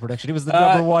enough bold prediction. He was the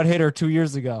number 1 hitter 2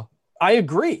 years ago. I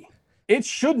agree. It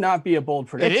should not be a bold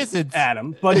prediction, it isn't,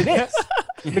 Adam, but it is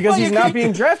because he's not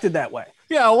being drafted that way.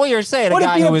 Yeah, well, you're saying a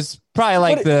guy who was probably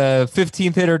like the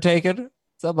 15th hitter taken,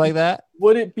 something like that.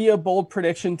 Would it be a bold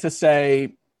prediction to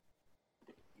say,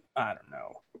 I don't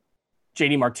know,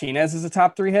 JD Martinez is a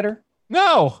top 3 hitter?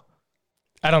 No,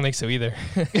 I don't think so either.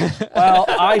 Well,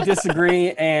 I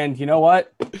disagree, and you know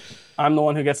what? I'm the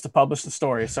one who gets to publish the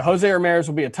story. So Jose Ramirez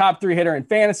will be a top 3 hitter in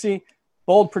fantasy.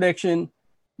 Bold prediction.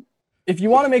 If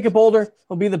you want to make it bolder,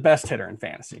 he'll be the best hitter in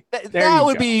fantasy. That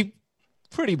would be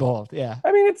pretty bold, yeah.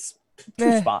 I mean, it's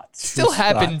 2 spots. Still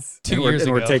happened 2 years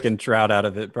ago. We're taking Trout out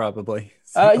of it, probably.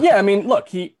 So. I mean, look,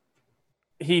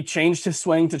 he changed his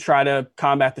swing to try to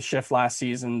combat the shift last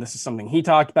season. This is something he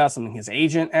talked about, something his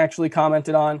agent actually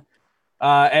commented on.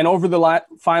 And over the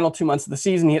final 2 months of the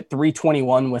season, he hit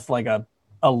 321 with like a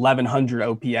 1,100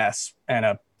 OPS and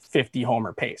a 50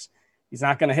 homer pace. He's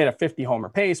not going to hit a 50 homer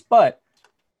pace, but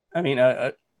I mean,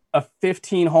 a a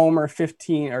 15 homer,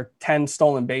 15 or 10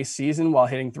 stolen base season while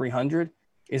hitting 300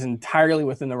 is entirely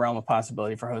within the realm of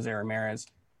possibility for Jose Ramirez.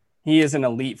 He is an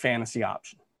elite fantasy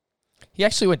option. He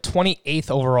actually went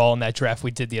 28th overall in that draft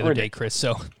we did the other day, Chris.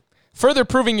 So further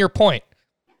proving your point.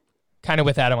 Kind of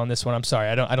with Adam on this one. I'm sorry.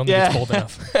 I don't think it's bold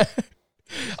enough.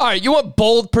 All right, you want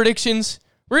bold predictions?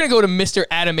 We're going to go to Mr.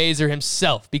 Adam Azer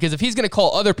himself, because if he's going to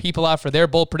call other people out for their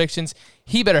bold predictions,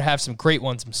 he better have some great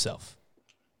ones himself.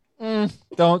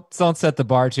 Don't set the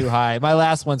bar too high. My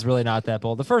last one's really not that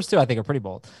bold. The first two I think are pretty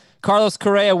bold. Carlos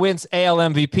Correa wins AL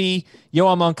MVP.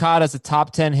 Yoan Moncada is a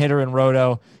top 10 hitter in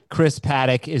Roto. Chris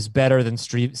Paddock is better than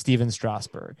Steven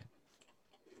Strasburg.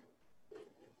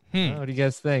 What do you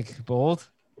guys think? Bold?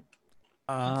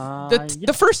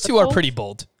 The first two are pretty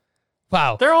bold.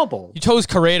 Wow. They're all bold. You chose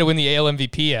Correa to win the AL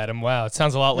MVP, Adam. Wow. It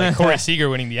sounds a lot like Corey Seager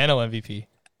winning the NL MVP.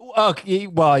 Okay,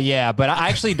 well, yeah, but I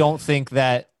actually don't think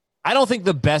that. I don't think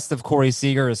the best of Corey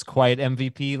Seager is quite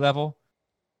MVP level.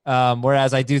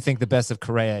 Whereas I do think the best of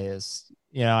Correa is.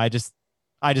 I just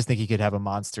think he could have a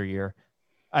monster year.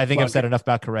 I think I've said enough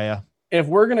about Correa. If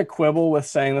we're going to quibble with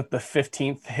saying that the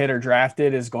 15th hitter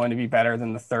drafted is going to be better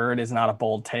than the third is not a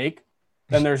bold take,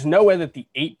 then there's no way that the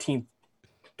 18th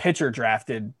pitcher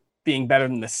drafted being better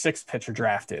than the 6th pitcher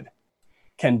drafted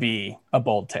can be a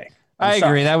bold take. I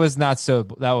agree. That was not so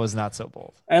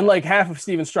bold. And like half of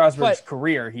Steven Strasburg's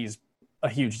career, he's a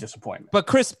huge disappointment. But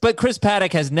Chris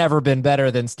Paddock has never been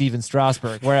better than Steven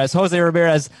Strasburg, whereas Jose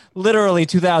Ramirez, literally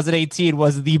 2018,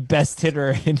 was the best hitter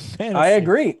in fantasy. I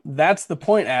agree. That's the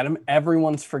point, Adam.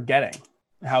 Everyone's forgetting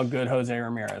how good Jose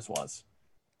Ramirez was.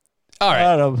 All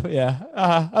right. I don't know.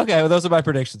 Yeah. Okay. Well, those are my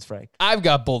predictions, Frank. I've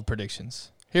got bold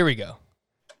predictions. Here we go.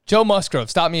 Joe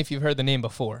Musgrove, stop me if you've heard the name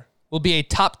before, will be a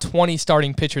top 20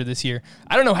 starting pitcher this year.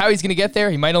 I don't know how he's going to get there.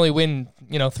 He might only win,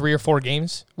 3 or 4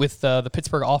 games with the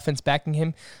Pittsburgh offense backing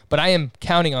him. But I am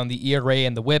counting on the ERA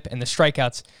and the whip and the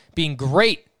strikeouts being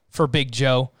great for Big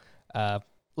Joe.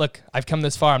 Look, I've come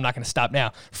this far. I'm not going to stop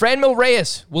now. Franmil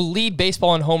Reyes will lead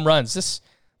baseball in home runs. This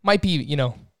might be,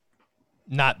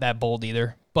 not that bold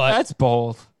either. But that's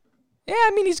bold. Yeah,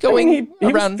 I mean, he's going he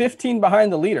around was 15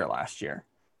 behind the leader last year.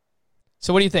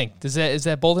 So what do you think? Is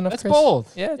that bold enough, That's Chris? bold.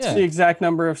 Yeah, It's the exact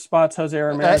number of spots Jose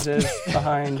Ramirez is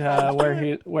behind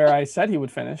where I said he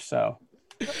would finish. So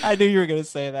I knew you were going to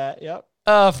say that. Yep.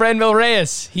 Franmil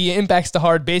Reyes, he impacts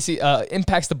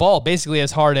the ball basically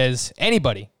as hard as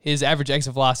anybody. His average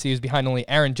exit velocity is behind only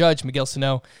Aaron Judge, Miguel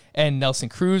Sano, and Nelson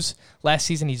Cruz. Last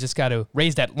season, he's just got to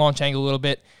raise that launch angle a little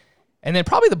bit. And then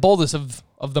probably the boldest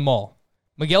of them all,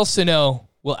 Miguel Sano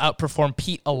will outperform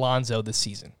Pete Alonso this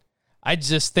season. I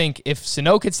just think if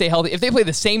Sano could stay healthy, if they play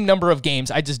the same number of games,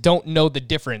 I just don't know the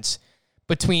difference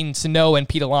between Sano and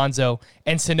Pete Alonso,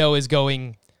 and Sano is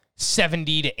going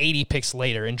 70 to 80 picks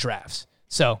later in drafts.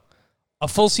 So a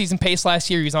full season pace last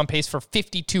year, he was on pace for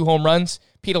 52 home runs.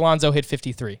 Pete Alonso hit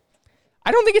 53.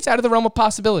 I don't think it's out of the realm of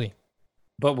possibility.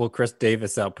 But will Chris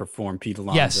Davis outperform Pete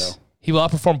Alonso? Yes, he will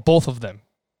outperform both of them.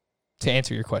 To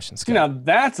answer your question, Scott. Now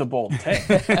that's a bold take.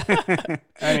 I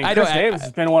mean, Chris Davis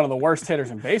has been one of the worst hitters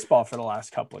in baseball for the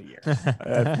last couple of years.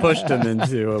 I pushed him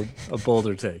into a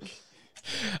bolder take.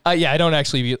 Yeah, I don't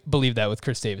actually believe that with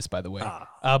Chris Davis, by the way.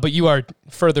 But you are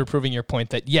further proving your point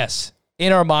that, yes,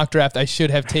 in our mock draft, I should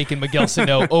have taken Miguel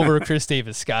Sano over Chris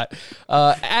Davis, Scott.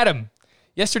 Adam,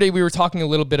 yesterday we were talking a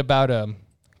little bit about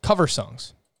cover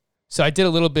songs. So I did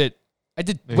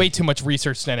way too much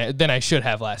research than I should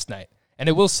have last night. And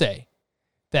I will say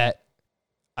that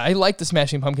I like the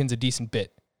Smashing Pumpkins a decent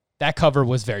bit. That cover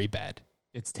was very bad.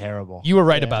 It's terrible. You were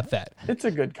right about that. It's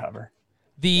a good cover.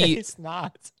 It's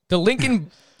not. The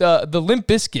Limp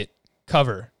Bizkit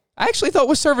cover, I actually thought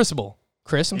was serviceable.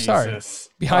 Chris, I'm sorry.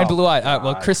 Behind Blue Eye.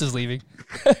 Well, Chris is leaving.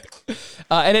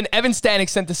 And then Evan Stanek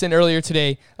sent this in earlier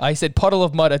today. He said Puddle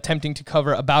of Mud attempting to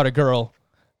cover About a Girl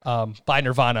by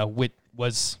Nirvana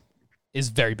is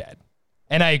very bad.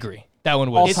 And I agree. That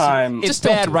one was all-time. It's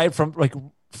bad right from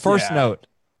first note.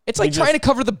 It's like trying to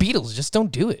cover the Beatles. Just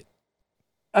don't do it.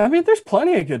 I mean, there's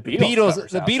plenty of good Beatles.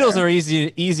 The Beatles are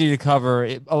easy to cover.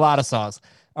 A lot of songs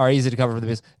are easy to cover for the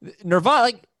Beatles.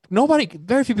 Nirvana,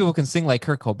 very few people can sing like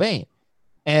Kurt Cobain,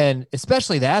 and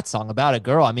especially that song About a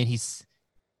Girl. I mean,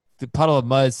 the Puddle of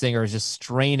Mud singer is just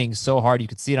straining so hard you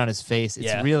could see it on his face.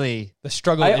 It's really the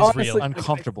struggle is real.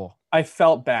 Uncomfortable. I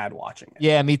felt bad watching it.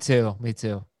 Yeah, me too.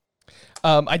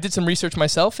 I did some research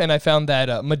myself, and I found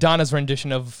that Madonna's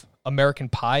rendition of American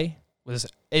Pie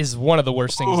is one of the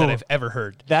worst things that I've ever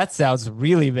heard. That sounds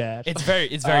really bad. It's very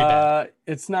bad.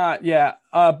 It's not. Yeah.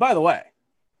 By the way,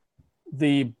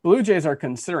 the Blue Jays are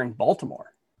considering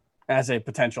Baltimore as a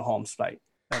potential home site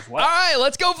as well. All right,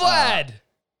 let's go, Vlad.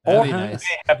 Or be nice. they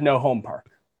have no home park.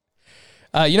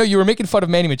 You were making fun of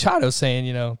Manny Machado saying,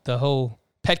 the whole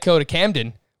Petco to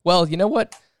Camden. Well, you know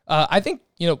what? I think,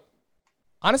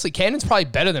 honestly, Camden's probably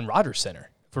better than Rogers Center,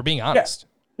 if we're being honest.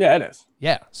 Yeah, it is.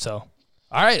 Yeah, so,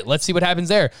 all right, let's see what happens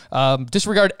there.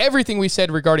 Disregard everything we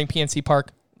said regarding PNC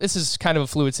Park. This is kind of a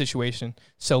fluid situation,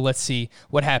 so let's see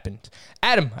what happened.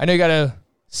 Adam, I know you got to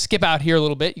skip out here a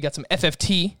little bit. You got some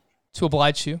FFT to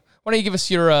oblige you. Why don't you give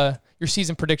us your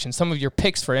season predictions, some of your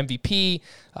picks for MVP,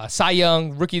 Cy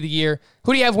Young, Rookie of the Year.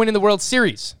 Who do you have winning the World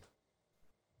Series?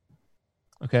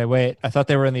 Okay, wait. I thought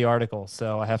they were in the article,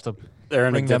 so I have to They're in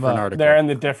a bring them different up. article. They're in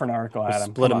the different article,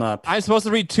 Adam. Split Come them on. up. I'm supposed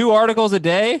to read 2 articles a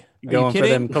day? Are Going you for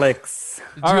kidding? them clicks.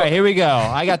 All right, here we go.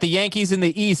 I got the Yankees in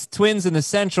the East, Twins in the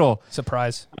Central,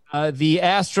 Surprise. the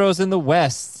Astros in the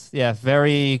West. Yeah,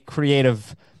 very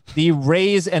creative. The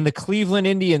Rays and the Cleveland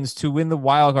Indians to win the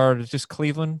wild card. Just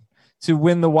Cleveland to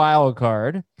win the wild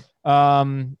card.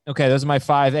 Okay, those are my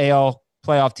 5 AL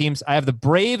playoff teams. I have the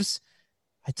Braves.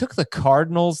 I took the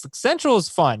Cardinals. The Central is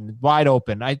fun, wide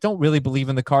open. I don't really believe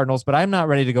in the Cardinals, but I'm not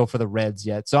ready to go for the Reds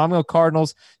yet. So I'm going to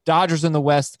Cardinals, Dodgers in the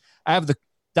West. I have the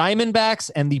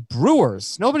Diamondbacks and the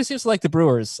Brewers. Nobody seems to like the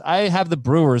Brewers. I have the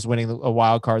Brewers winning a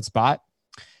wild card spot.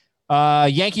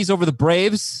 Yankees over the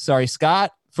Braves. Sorry,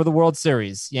 Scott, for the World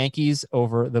Series. Yankees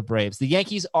over the Braves. The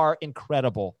Yankees are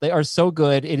incredible. They are so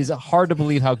good. It is hard to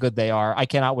believe how good they are. I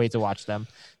cannot wait to watch them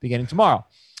beginning tomorrow.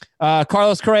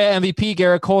 Carlos Correa, MVP.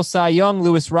 Garrett Cole, Cy Young.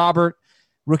 Lewis Robert,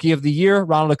 Rookie of the Year.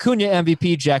 Ronald Acuna,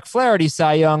 MVP. Jack Flaherty,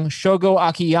 Cy Young. Shogo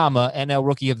Akiyama, NL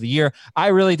Rookie of the Year. I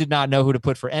really did not know who to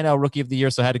put for NL Rookie of the Year,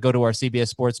 so I had to go to our CBS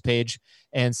Sports page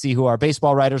and see who our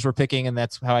baseball writers were picking, and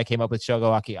that's how I came up with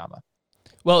Shogo Akiyama.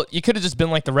 Well, you could have just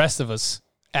been like the rest of us,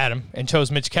 Adam, and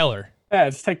chose Mitch Keller. Yeah,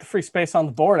 just take the free space on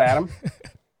the board, Adam.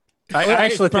 I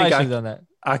actually Probably think should have done that.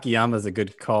 Akiyama's a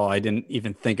good call. I didn't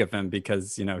even think of him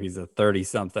because, he's a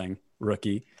 30-something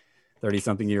rookie,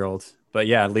 30-something-year-old. But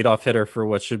yeah, leadoff hitter for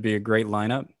what should be a great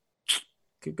lineup.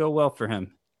 Could go well for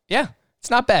him. Yeah,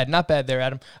 it's not bad. Not bad there,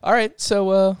 Adam. All right,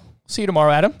 so see you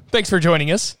tomorrow, Adam. Thanks for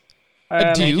joining us.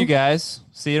 Adieu. Thank you, guys.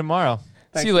 See you tomorrow.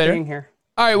 Thanks See you for later. being here.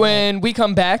 All right, when we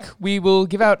come back, we will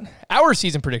give out our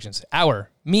season predictions.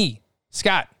 Me,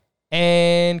 Scott,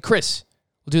 and Chris.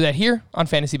 We'll do that here on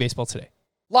Fantasy Baseball Today.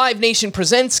 Live Nation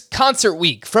presents Concert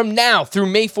Week. From now through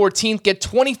May 14th, get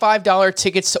 $25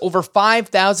 tickets to over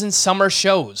 5,000 summer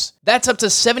shows. That's up to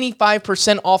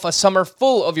 75% off a summer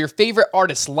full of your favorite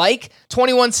artists like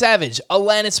 21 Savage,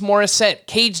 Alanis Morissette,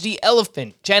 Cage the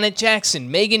Elephant, Janet Jackson,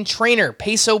 Meghan Trainor,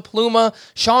 Peso Pluma,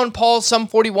 Sean Paul, Sum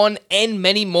 41, and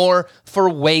many more for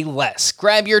way less.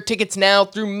 Grab your tickets now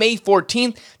through May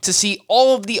 14th to see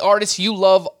all of the artists you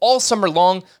love all summer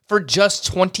long for just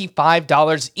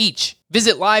 $25 each.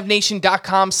 Visit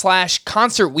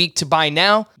livenation.com/Concert Week to buy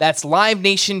now. That's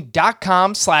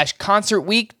livenation.com/Concert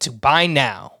Week to buy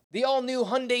now. The all-new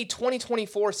Hyundai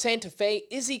 2024 Santa Fe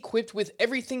is equipped with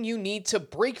everything you need to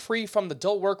break free from the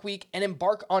dull work week and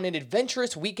embark on an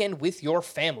adventurous weekend with your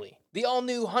family. The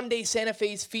all-new Hyundai Santa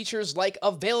Fe's features like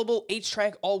available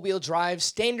H-Track all-wheel drive,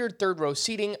 standard third-row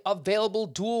seating, available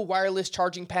dual wireless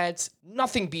charging pads.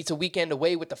 Nothing beats a weekend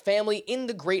away with the family in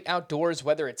the great outdoors,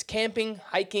 whether it's camping,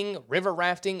 hiking, river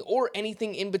rafting, or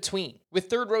anything in between. With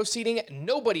third-row seating,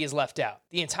 nobody is left out.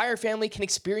 The entire family can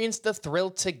experience the thrill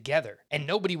together, and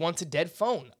nobody wants a dead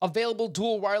phone. Available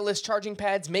dual wireless charging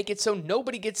pads make it so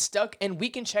nobody gets stuck, and we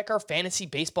can check our fantasy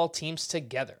baseball teams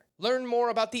together. Learn more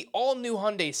about the all-new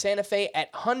Hyundai Santa Fe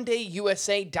at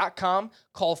HyundaiUSA.com.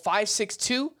 Call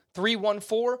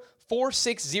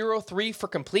 562-314-4603 for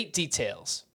complete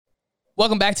details.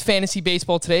 Welcome back to Fantasy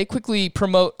Baseball Today. Quickly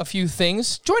promote a few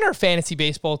things. Join our Fantasy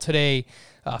Baseball Today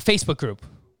Facebook group.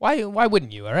 Why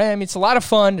wouldn't you? All right. I mean, it's a lot of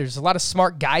fun. There's a lot of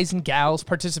smart guys and gals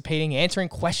participating, answering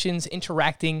questions,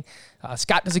 interacting.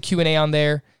 Scott does a Q&A on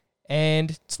there,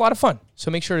 and it's a lot of fun. So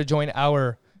make sure to join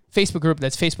our Facebook group.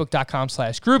 That's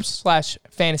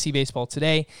facebook.com/groups/fantasy baseball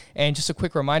today. And just a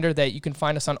quick reminder that you can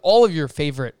find us on all of your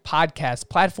favorite podcast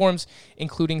platforms,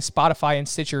 including Spotify and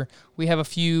Stitcher. We have a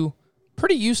few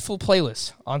pretty useful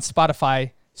playlists on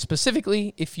Spotify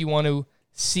specifically if you want to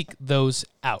seek those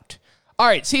out. All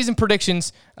right, season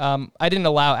predictions. I didn't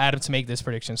allow Adam to make this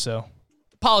prediction, so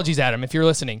apologies, Adam, if you're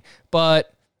listening.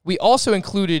 But we also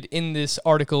included in this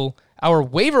article our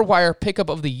waiver wire pickup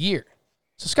of the year.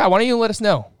 So, Scott, why don't you let us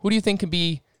know? Who do you think could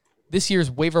be this year's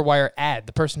waiver wire ad,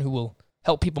 the person who will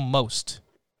help people most?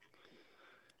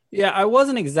 Yeah, I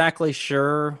wasn't exactly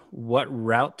sure what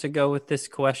route to go with this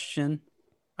question.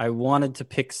 I wanted to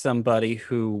pick somebody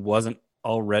who wasn't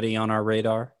already on our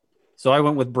radar. So I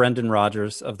went with Brendan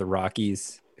Rodgers of the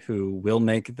Rockies, who will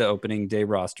make the opening day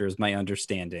roster, is my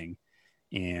understanding.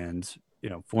 And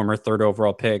former 3rd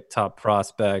overall pick, top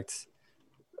prospect,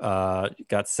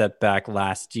 got set back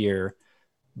last year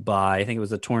by, I think it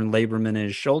was a torn labrum in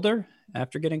his shoulder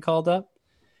after getting called up.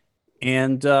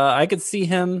 And I could see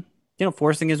him,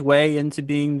 forcing his way into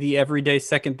being the everyday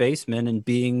second baseman and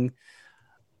being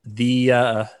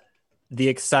the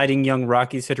exciting young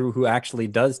Rockies hitter who actually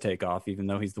does take off, even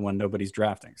though he's the one nobody's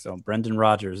drafting. So Brendan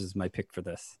Rodgers is my pick for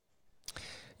this.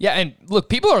 Yeah, and look,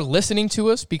 people are listening to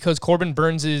us because Corbin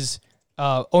Burns'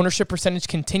 ownership percentage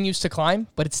continues to climb,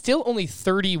 but it's still only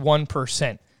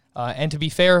 31%. And to be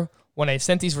fair, when I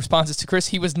sent these responses to Chris,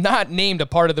 he was not named a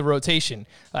part of the rotation,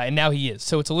 and now he is.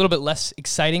 So it's a little bit less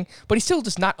exciting, but he's still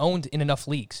just not owned in enough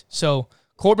leagues. So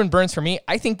Corbin Burns, for me,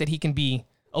 I think that he can be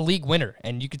a league winner,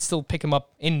 and you could still pick him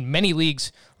up in many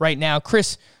leagues right now.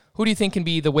 Chris, who do you think can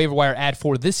be the waiver wire add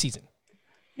for this season?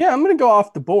 Yeah, I'm going to go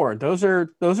off the board. Those are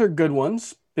good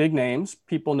ones, big names.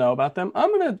 People know about them. I'm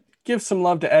going to give some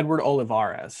love to Edward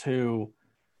Olivares, who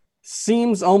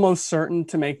seems almost certain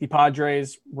to make the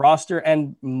Padres roster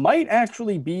and might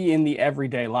actually be in the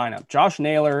everyday lineup. Josh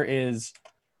Naylor is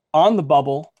on the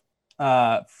bubble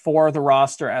for the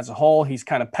roster as a whole. He's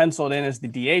kind of penciled in as the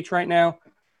DH right now.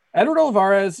 Edward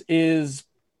Olivares is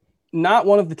not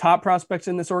one of the top prospects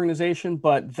in this organization,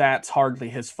 but that's hardly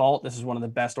his fault. This is one of the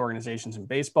best organizations in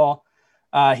baseball.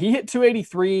 He hit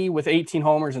 283 with 18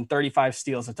 homers and 35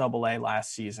 steals at AA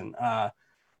last season.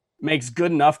 Makes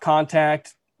good enough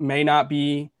contact, may not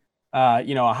be,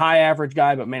 a high average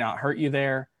guy, but may not hurt you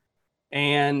there.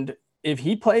 And if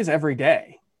he plays every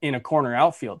day in a corner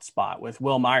outfield spot with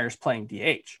Will Myers playing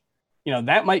DH,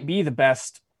 that might be the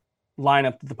best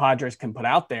lineup that the Padres can put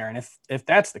out there. And if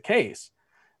that's the case,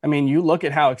 I mean, you look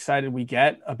at how excited we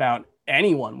get about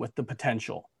anyone with the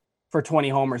potential for 20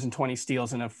 homers and 20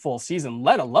 steals in a full season,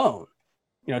 let alone,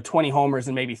 20 homers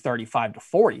and maybe 35 to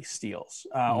 40 steals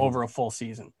over a full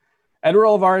season. Edward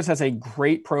Olivares has a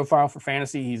great profile for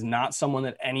fantasy. He's not someone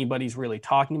that anybody's really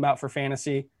talking about for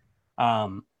fantasy.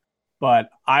 But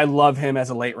I love him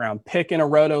as a late round pick in a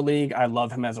roto league. I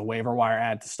love him as a waiver wire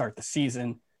add to start the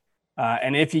season.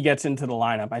 And if he gets into the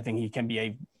lineup, I think he can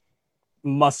be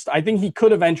I think he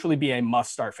could eventually be a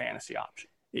must start fantasy option.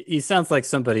 He sounds like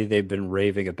somebody they've been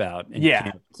raving about in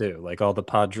camp too. Like all the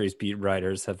Padres beat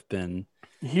writers have been.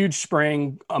 Huge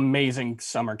spring, amazing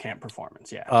summer camp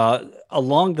performance. Yeah.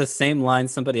 Along the same line,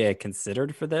 somebody I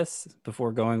considered for this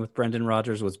before going with Brendan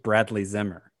Rodgers was Bradley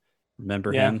Zimmer.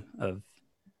 Remember him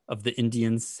of the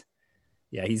Indians?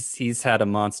 Yeah, he's had a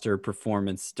monster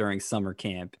performance during summer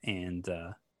camp, and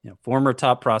former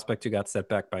top prospect who got set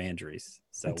back by injuries.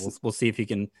 So we'll see if he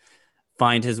can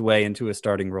find his way into a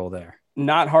starting role there.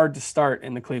 Not hard to start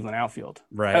in the Cleveland outfield.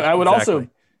 Right. I would also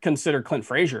consider Clint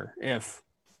Frazier if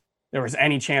there was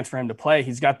any chance for him to play.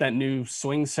 He's got that new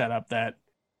swing setup that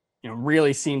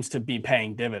really seems to be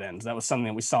paying dividends. That was something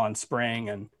that we saw in spring,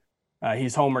 and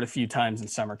he's homered a few times in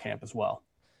summer camp as well.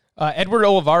 Edward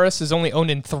Olivares is only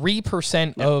owned in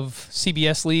 3% of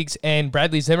CBS leagues, and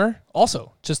Bradley Zimmer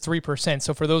also just 3%.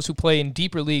 So for those who play in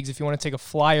deeper leagues, if you want to take a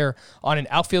flyer on an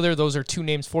outfielder, those are two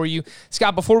names for you.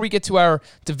 Scott, before we get to our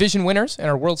division winners and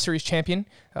our World Series champion,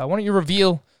 why don't you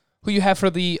reveal who you have for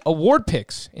the award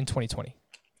picks in 2020?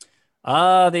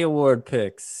 The award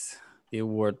picks.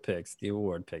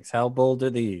 How bold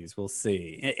are these? We'll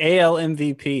see. AL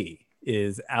MVP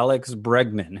is Alex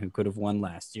Bregman, who could have won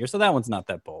last year. So that one's not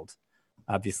that bold.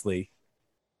 Obviously,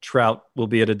 Trout will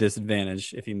be at a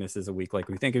disadvantage if he misses a week like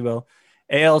we think he will.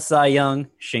 AL Cy Young,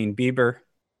 Shane Bieber.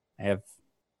 I have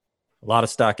a lot of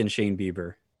stock in Shane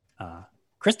Bieber.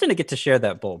 Chris didn't get to share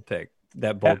that bold pick,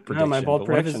 prediction. No, my bold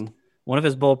prediction. One of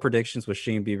his bold predictions was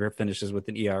Shane Bieber finishes with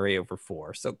an ERA over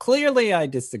 4. So clearly I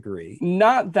disagree.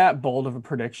 Not that bold of a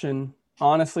prediction,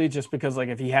 honestly, just because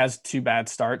if he has 2 bad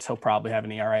starts, he'll probably have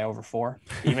an ERA over 4,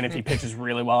 even if he pitches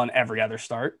really well in every other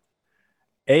start.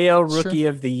 AL Rookie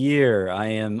of the Year. I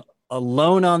am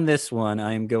alone on this one.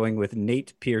 I am going with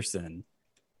Nate Pearson.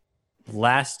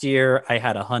 Last year, I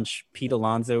had a hunch Pete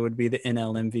Alonso would be the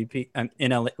NL MVP,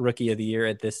 NL Rookie of the Year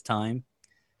at this time.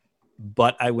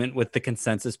 But I went with the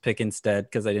consensus pick instead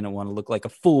because I didn't want to look like a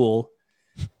fool.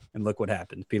 And look what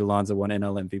happened. Pete Alonso won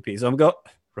NL MVP. So I'm going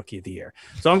Rookie of the Year.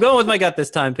 So I'm going with my gut this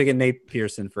time, picking Nate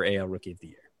Pearson for AL Rookie of the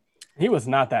Year. He was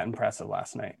not that impressive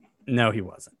last night. No, he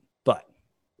wasn't. But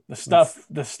the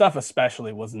stuff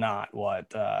especially was not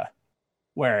what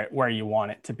where you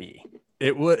want it to be.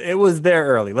 It was there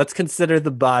early. Let's consider the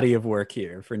body of work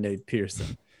here for Nate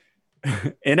Pearson.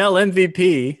 NL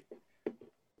MVP.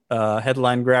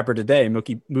 Headline grabber today,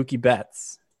 Mookie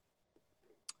Betts.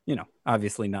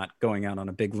 Obviously not going out on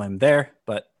a big limb there,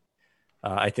 but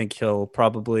I think he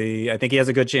has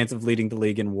a good chance of leading the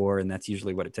league in WAR, and that's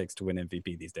usually what it takes to win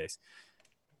MVP these days.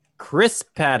 Chris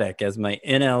Paddock as my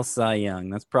NL Cy Young.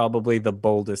 That's probably the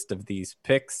boldest of these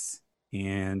picks,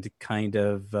 and kind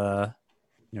of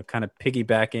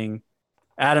piggybacking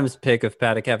Adam's pick of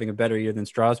Paddock having a better year than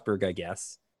Strasburg, I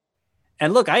guess.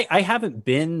 And look, I haven't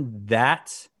been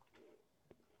that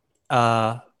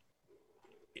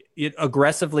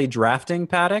aggressively drafting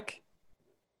Paddock,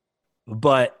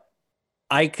 but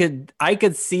I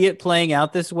could see it playing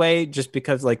out this way just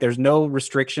because like there's no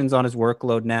restrictions on his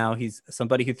workload now. He's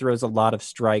somebody who throws a lot of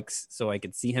strikes, so I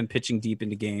could see him pitching deep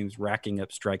into games, racking up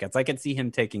strikeouts. I could see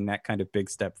him taking that kind of big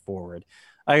step forward.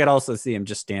 I could also see him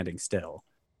just standing still.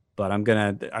 But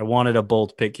I wanted a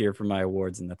bold pick here for my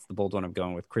awards, and that's the bold one I'm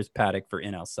going with. Chris Paddock for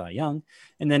NL Cy Young,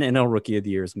 and then NL Rookie of the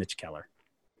Year is Mitch Keller.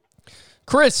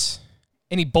 Chris,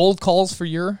 any bold calls for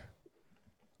your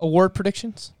award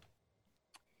predictions?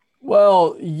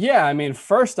 Well, yeah. I mean,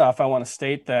 first off, I want to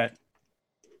state that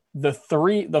the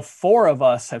four of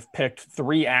us have picked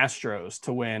 3 Astros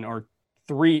to win, or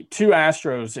 2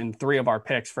 Astros in 3 of our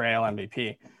picks for AL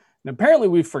MVP. And apparently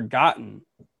we've forgotten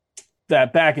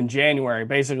that back in January,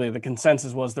 basically the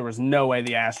consensus was there was no way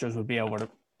the Astros would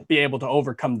be able to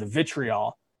overcome the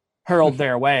vitriol hurled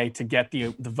their way to get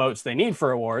the votes they need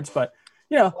for awards. But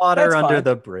water under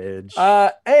the bridge.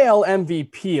 AL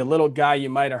MVP, a little guy you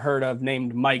might have heard of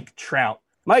named Mike Trout.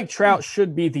 Mike Trout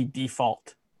should be the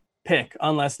default pick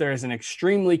unless there is an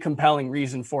extremely compelling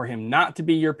reason for him not to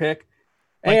be your pick.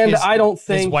 And I don't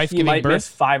think he might miss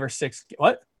 5 or 6.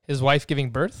 What? His wife giving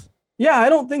birth? Yeah, I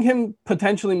don't think him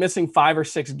potentially missing 5 or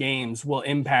 6 games will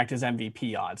impact his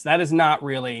MVP odds. That is not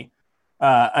really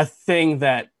a thing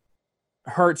that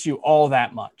hurts you all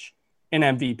that much in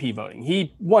MVP voting.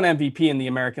 He won MVP in the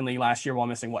American League last year while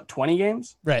missing, 20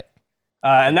 games? Right.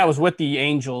 And that was with the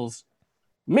Angels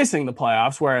missing the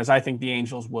playoffs, whereas I think the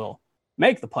Angels will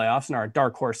make the playoffs and are a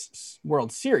dark horse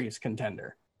World Series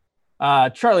contender.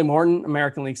 Charlie Morton,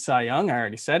 American League Cy Young, I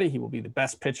already said it. He will be the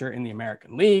best pitcher in the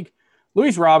American League.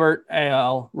 Luis Robert,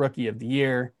 AL Rookie of the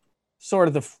Year, sort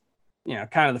of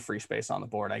kind of the free space on the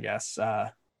board, I guess.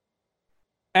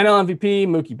 NL MVP,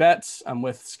 Mookie Betts. I'm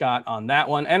with Scott on that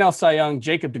one. NL Cy Young,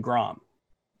 Jacob deGrom.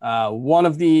 One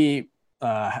of the,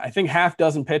 I think, half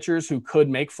dozen pitchers who could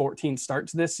make 14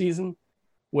 starts this season,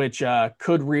 which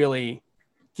could really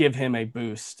give him a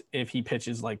boost if he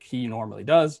pitches like he normally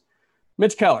does.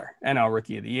 Mitch Keller, NL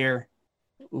Rookie of the Year.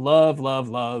 Love, love,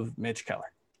 love Mitch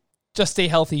Keller. Just stay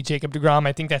healthy, Jacob deGrom.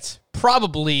 I think that's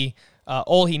probably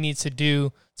all he needs to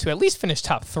do to at least finish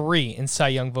top 3 in Cy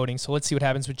Young voting. So let's see what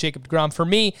happens with Jacob deGrom. For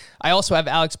me, I also have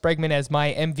Alex Bregman as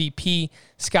my MVP.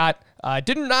 Scott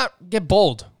did not get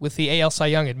bold with the AL Cy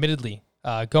Young, admittedly.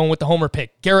 Going with the homer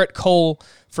pick. Garrett Cole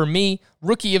for me.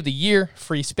 Rookie of the Year,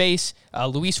 free space.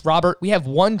 Luis Robert. We have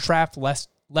 1 draft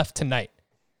left tonight.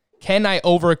 Can I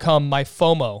overcome my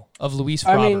FOMO of Luis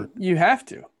Robert? I mean, you have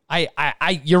to.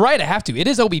 You're right. I have to. It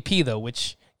is OBP though,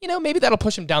 which maybe that'll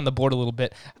push him down the board a little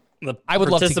bit. I would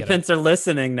love to get him. Participants are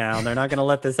listening now. They're not going to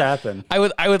let this happen. I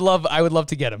would love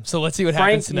to get him. So let's see what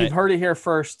happens tonight. You've heard it here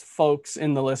first, folks,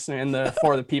 in the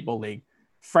For the People League.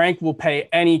 Frank will pay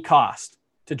any cost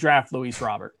to draft Luis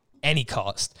Robert. Any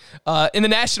cost. In the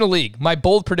National League, my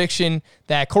bold prediction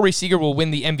that Corey Seager will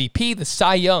win the MVP, the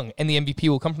Cy Young, and the MVP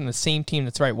will come from the same team.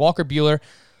 That's right. Walker Buehler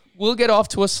will get off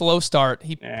to a slow start.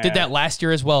 He did that last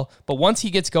year as well. But once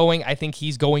he gets going, I think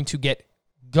he's going to get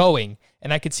going.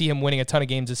 And I could see him winning a ton of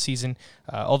games this season,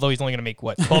 although he's only going to make,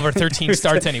 12 or 13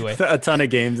 starts anyway. A ton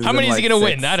of games. How many is he going to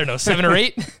win? I don't know, 7 or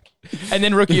 8? And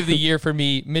then Rookie of the Year for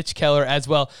me, Mitch Keller as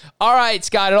well. All right,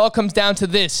 Scott, it all comes down to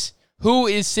this. Who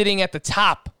is sitting at the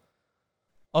top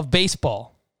of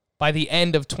baseball by the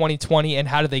end of 2020, and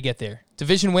how do they get there?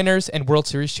 Division winners and World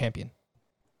Series champion.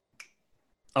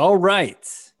 All right.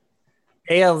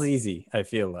 AL's easy, I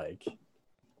feel like.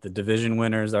 The division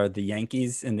winners are the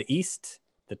Yankees in the East,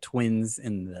 the Twins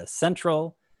in the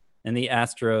Central, and the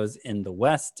Astros in the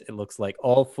West. It looks like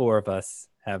all 4 of us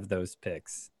have those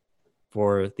picks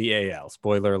for the AL.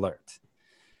 Spoiler alert.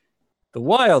 The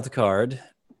wild card,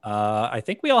 I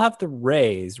think we all have the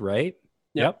Rays, right?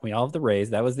 Yep, we all have the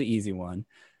Rays. That was the easy one.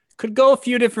 Could go a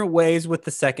few different ways with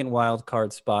the second wild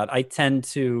card spot. I tend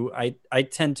to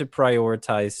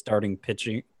prioritize starting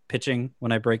pitching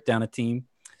when I break down a team.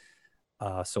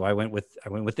 So I went with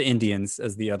the Indians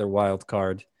as the other wild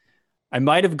card. I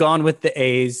might have gone with the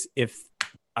A's if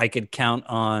I could count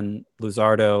on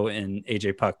Luzardo and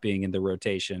AJ Puck being in the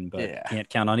rotation, but can't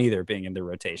count on either being in the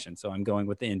rotation. So I'm going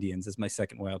with the Indians as my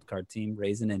second wild card team,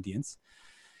 Rays and Indians.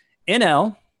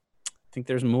 NL, I think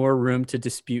there's more room to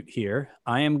dispute here.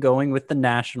 I am going with the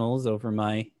Nationals over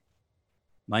my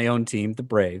my own team, the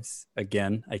Braves.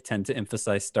 Again, I tend to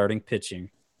emphasize starting pitching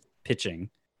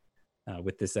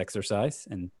with this exercise,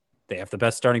 and they have the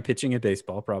best starting pitching in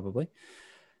baseball, probably.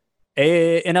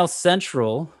 NL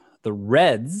Central, the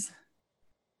Reds,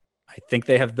 I think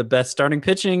they have the best starting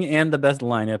pitching and the best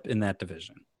lineup in that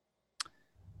division.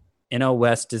 NL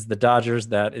West is the Dodgers.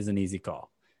 That is an easy call.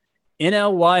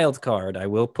 NL wild card, I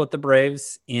will put the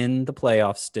Braves in the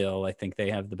playoffs still. I think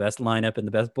they have the best lineup and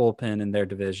the best bullpen in their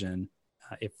division.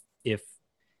 If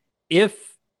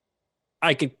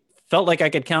I felt like I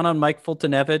could count on Mike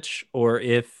Fultonevich, or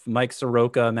if Mike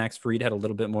Soroka, Max Fried had a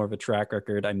little bit more of a track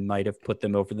record, I might have put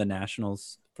them over the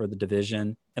Nationals for the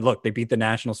division. And look, they beat the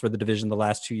Nationals for the division the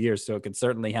last 2 years, so it could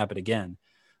certainly happen again.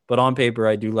 But on paper,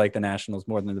 I do like the Nationals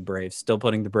more than the Braves. Still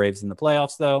putting the Braves in the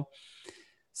playoffs, though.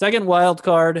 Second wild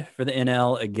card for the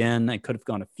NL. Again, I could have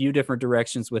gone a few different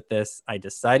directions with this. I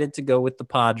decided to go with the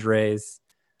Padres.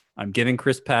 I'm giving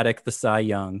Chris Paddock the Cy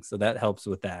Young, so that helps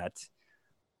with that.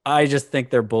 I just think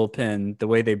their bullpen, the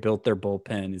way they built their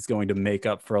bullpen, is going to make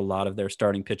up for a lot of their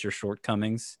starting pitcher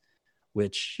shortcomings,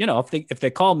 which, you know, if they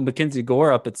call Mackenzie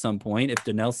Gore up at some point, if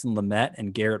Dinelson Lamet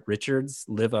and Garrett Richards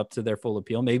live up to their full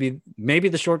appeal, maybe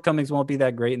the shortcomings won't be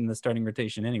that great in the starting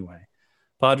rotation anyway.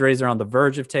 Padres are on the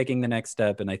verge of taking the next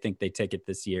step, and I think they take it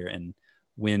this year and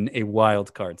win a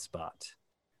wild card spot.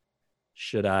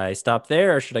 Should I stop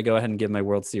there, or should I go ahead and give my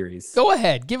World Series? Go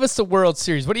ahead. Give us the World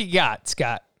Series. What do you got,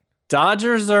 Scott?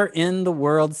 Dodgers are in the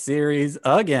World Series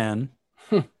again.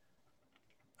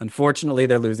 Unfortunately,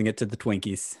 they're losing it to the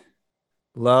Twinkies.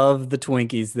 Love the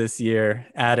Twinkies this year.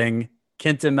 Adding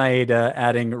Kenta Maeda,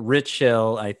 adding Rich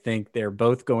Hill. I think they're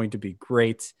both going to be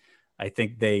great. I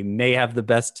think they may have the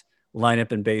best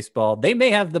lineup in baseball. They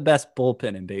may have the best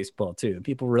bullpen in baseball too.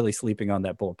 People really sleeping on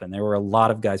that bullpen. There were a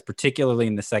lot of guys, particularly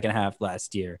in the second half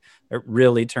last year, that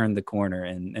really turned the corner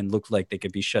and looked like they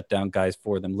could be shut down guys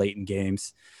for them late in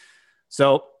games.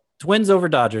 So Twins over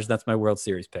Dodgers. That's my World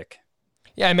Series pick.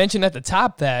 Yeah, I mentioned at the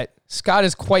top that Scott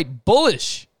is quite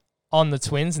bullish on the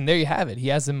Twins, and there you have it. He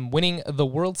has them winning the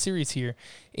World Series here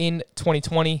in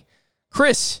 2020.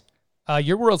 Chris,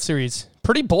 your World Series,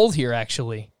 pretty bold here,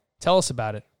 actually. Tell us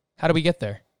about it. How do we get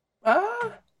there?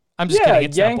 I'm just kidding.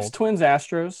 It's Yanks, not bold. Twins,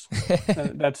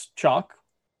 Astros. That's chalk.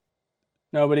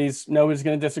 Nobody's going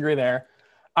to disagree there.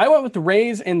 I went with the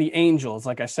Rays and the Angels.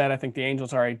 Like I said, I think the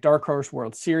Angels are a dark horse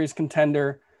World Series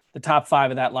contender. The top five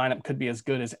of that lineup could be as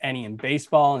good as any in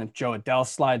baseball. And if Joe Adele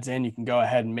slides in, you can go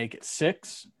ahead and make it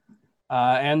 6.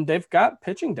 And they've got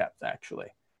pitching depth, actually.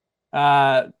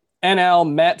 NL,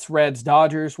 Mets, Reds,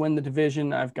 Dodgers win the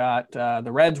division. I've got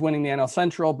the Reds winning the NL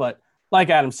Central. But like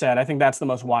Adam said, I think that's the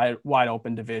most wide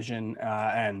open division.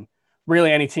 And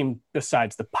really any team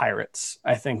besides the Pirates,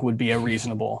 I think, would be a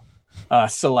reasonable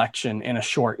selection in a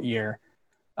short year.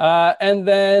 And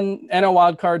then NL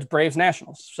wildcards, Braves,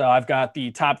 Nationals. So I've got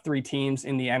the top 3 teams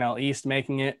in the NL East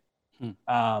making it.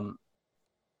 The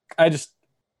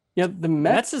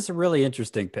Mets is a really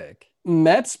interesting pick.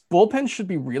 Mets bullpen should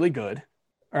be really good,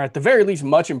 or at the very least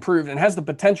much improved, and has the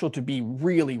potential to be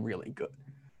really, really good.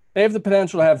 They have the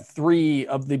potential to have 3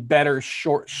 of the better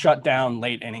short shutdown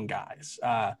late inning guys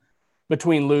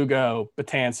between Lugo,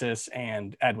 Betances,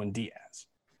 and Edwin Diaz.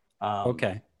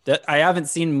 Okay. I haven't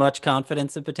seen much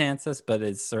confidence in Betances, but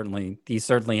he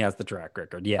certainly has the track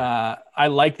record. Yeah. I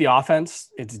like the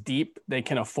offense. It's deep. They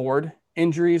can afford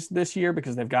injuries this year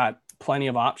because they've got plenty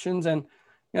of options, and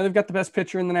they've got the best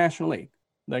pitcher in the National League,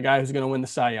 the guy who's going to win the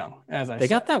Cy Young. They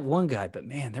got that one guy, but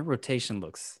man, their rotation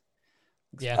looks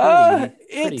pretty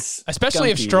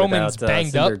especially if Stroman's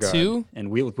banged up too,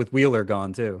 and with Wheeler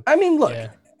gone too. I mean, look,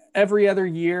 every other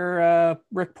year,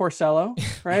 Rick Porcello,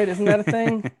 right? Isn't that a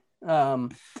thing?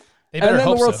 And then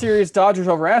the World Series, Dodgers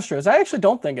over Astros. I actually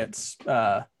don't think it's.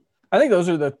 I think those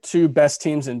are the 2 best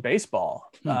teams in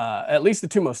baseball. At least the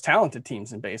 2 most talented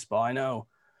teams in baseball. I know,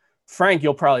 Frank,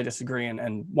 you'll probably disagree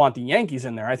and want the Yankees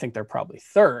in there. I think they're probably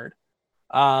 3rd.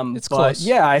 It's close.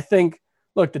 Yeah, I think.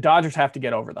 Look, the Dodgers have to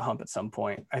get over the hump at some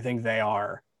point. I think they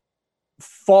are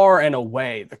far and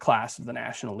away the class of the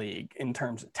National League in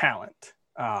terms of talent.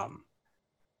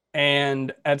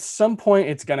 And at some point,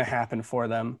 it's going to happen for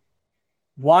them.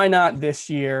 Why not this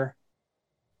year?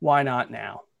 Why not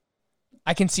now?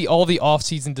 I can see all the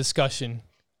offseason discussion.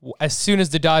 As soon as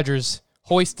the Dodgers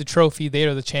hoist the trophy, they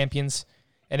are the champions,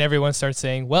 and everyone starts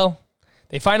saying, well,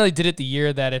 they finally did it the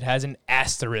year that it has an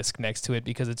asterisk next to it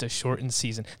because it's a shortened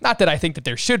season. Not that I think that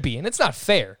there should be, and it's not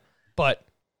fair, but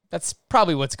that's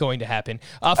probably what's going to happen.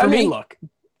 Look,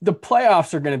 the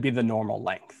playoffs are going to be the normal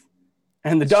length,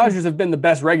 and the Dodgers have been the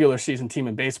best regular season team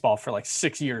in baseball for like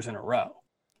 6 years in a row.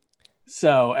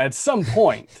 So at some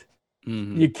point,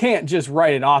 you can't just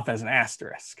write it off as an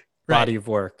asterisk. Body of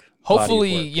work.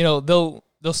 Hopefully, they'll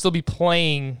still be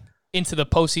playing into the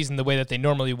postseason the way that they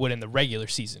normally would in the regular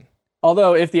season.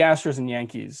 Although if the Astros and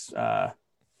Yankees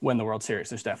win the World Series,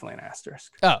 there's definitely an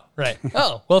asterisk. Oh, right.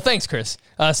 Oh, well, thanks, Chris.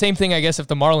 Same thing, I guess, if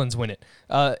the Marlins win it.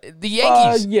 The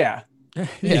Yankees. Yeah.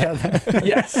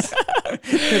 Yes.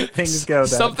 Things go that.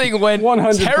 Something went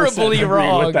 100% terribly agree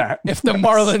wrong with that. if the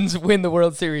Marlins win the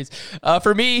World Series.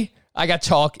 For me, I got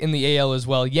chalk in the AL as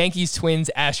well. Yankees,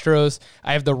 Twins, Astros.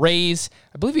 I have the Rays.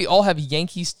 I believe we all have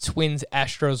Yankees, Twins,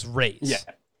 Astros, Rays.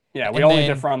 Yeah, we And only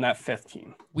then differ on that fifth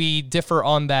team. We differ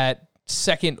on that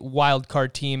second wild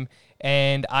card team,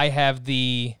 and I have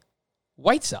the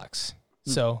White Sox.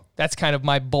 So that's kind of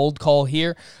my bold call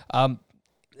here.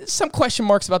 Some question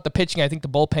marks about the pitching. I think the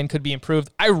bullpen could be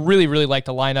improved. I really, really like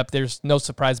the lineup. There's no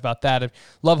surprise about that. I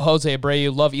love Jose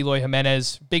Abreu, love Eloy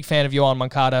Jimenez, big fan of Yohan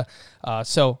Moncada.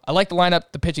 So I like the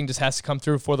lineup. The pitching just has to come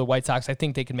through for the White Sox. I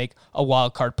think they can make a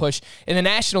wild card push. In the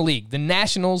National League, the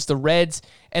Nationals, the Reds,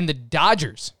 and the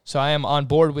Dodgers. So I am on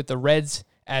board with the Reds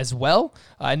as well.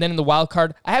 And then in the wild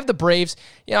card, I have the Braves.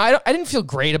 I didn't feel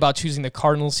great about choosing the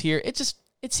Cardinals here.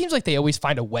 It seems like they always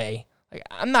find a way. Like,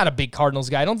 I'm not a big Cardinals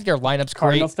guy. I don't think our lineup's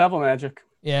Cardinals great. Devil Magic.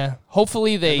 Yeah.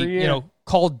 Hopefully they,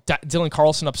 call Dylan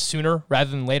Carlson up sooner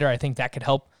rather than later. I think that could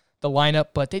help the lineup,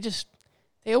 but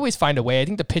they always find a way. I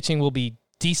think the pitching will be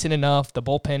decent enough. The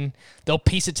bullpen, they'll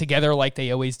piece it together like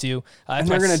they always do. And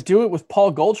they're going to do it with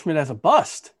Paul Goldschmidt as a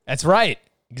bust. That's right.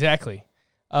 Exactly.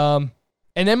 And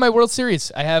then my World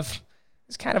Series,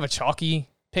 it's kind of a chalky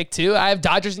pick too. I have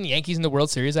Dodgers and Yankees in the World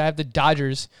Series. I have the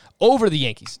Dodgers over the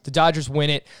Yankees. The Dodgers win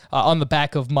it on the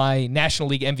back of my National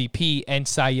League MVP and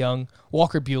Cy Young,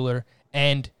 Walker Buehler,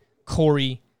 and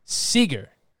Corey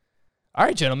Seager. All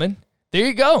right, gentlemen, there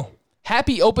you go.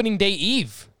 Happy opening day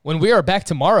eve. When we are back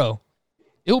tomorrow,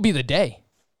 it will be the day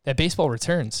that baseball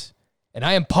returns. And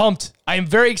I am pumped. I am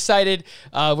very excited.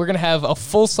 We're going to have a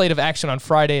full slate of action on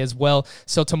Friday as well.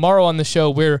 So tomorrow on the show,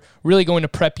 we're really going to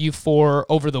prep you for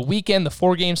over the weekend, the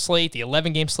 4-game slate, the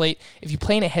 11-game slate. If you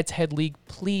play in a head-to-head league,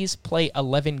 please play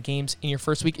 11 games in your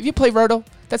first week. If you play Roto,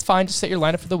 that's fine. Just set your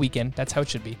lineup for the weekend. That's how it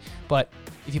should be. But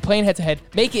if you play in head-to-head,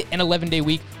 make it an 11-day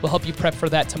week. We'll help you prep for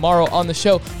that tomorrow on the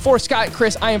show. For Scott and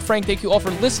Chris, I am Frank. Thank you all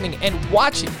for listening and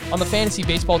watching on the Fantasy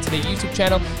Baseball Today YouTube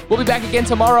channel. We'll be back again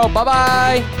tomorrow.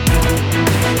 Bye-bye.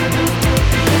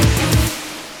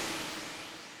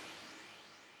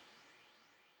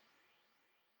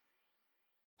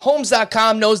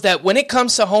 Homes.com knows that when it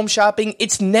comes to home shopping,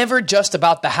 it's never just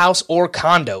about the house or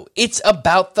condo. It's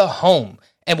about the home.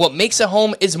 And what makes a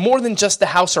home is more than just the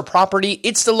house or property,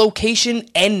 it's the location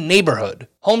and neighborhood.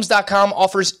 Homes.com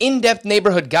offers in-depth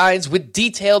neighborhood guides with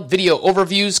detailed video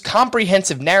overviews,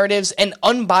 comprehensive narratives, and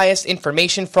unbiased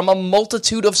information from a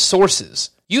multitude of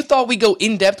sources. You thought we'd go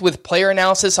in-depth with player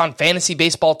analysis on Fantasy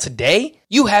Baseball Today?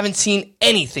 You haven't seen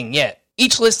anything yet.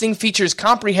 Each listing features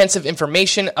comprehensive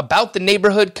information about the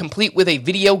neighborhood, complete with a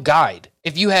video guide.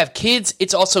 If you have kids,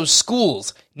 it's also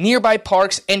schools, nearby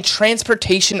parks, and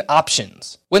transportation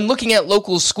options. When looking at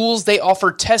local schools, they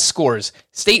offer test scores,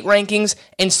 state rankings,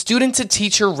 and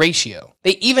student-to-teacher ratio.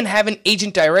 They even have an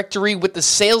agent directory with the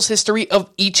sales history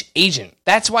of each agent.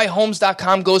 That's why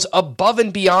Homes.com goes above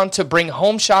and beyond to bring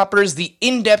home shoppers the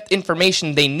in-depth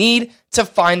information they need to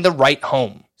find the right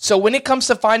home. So when it comes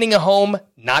to finding a home,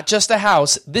 not just a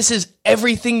house, this is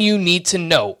everything you need to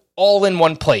know, all in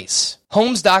one place.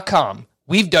 Homes.com.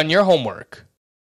 We've done your homework.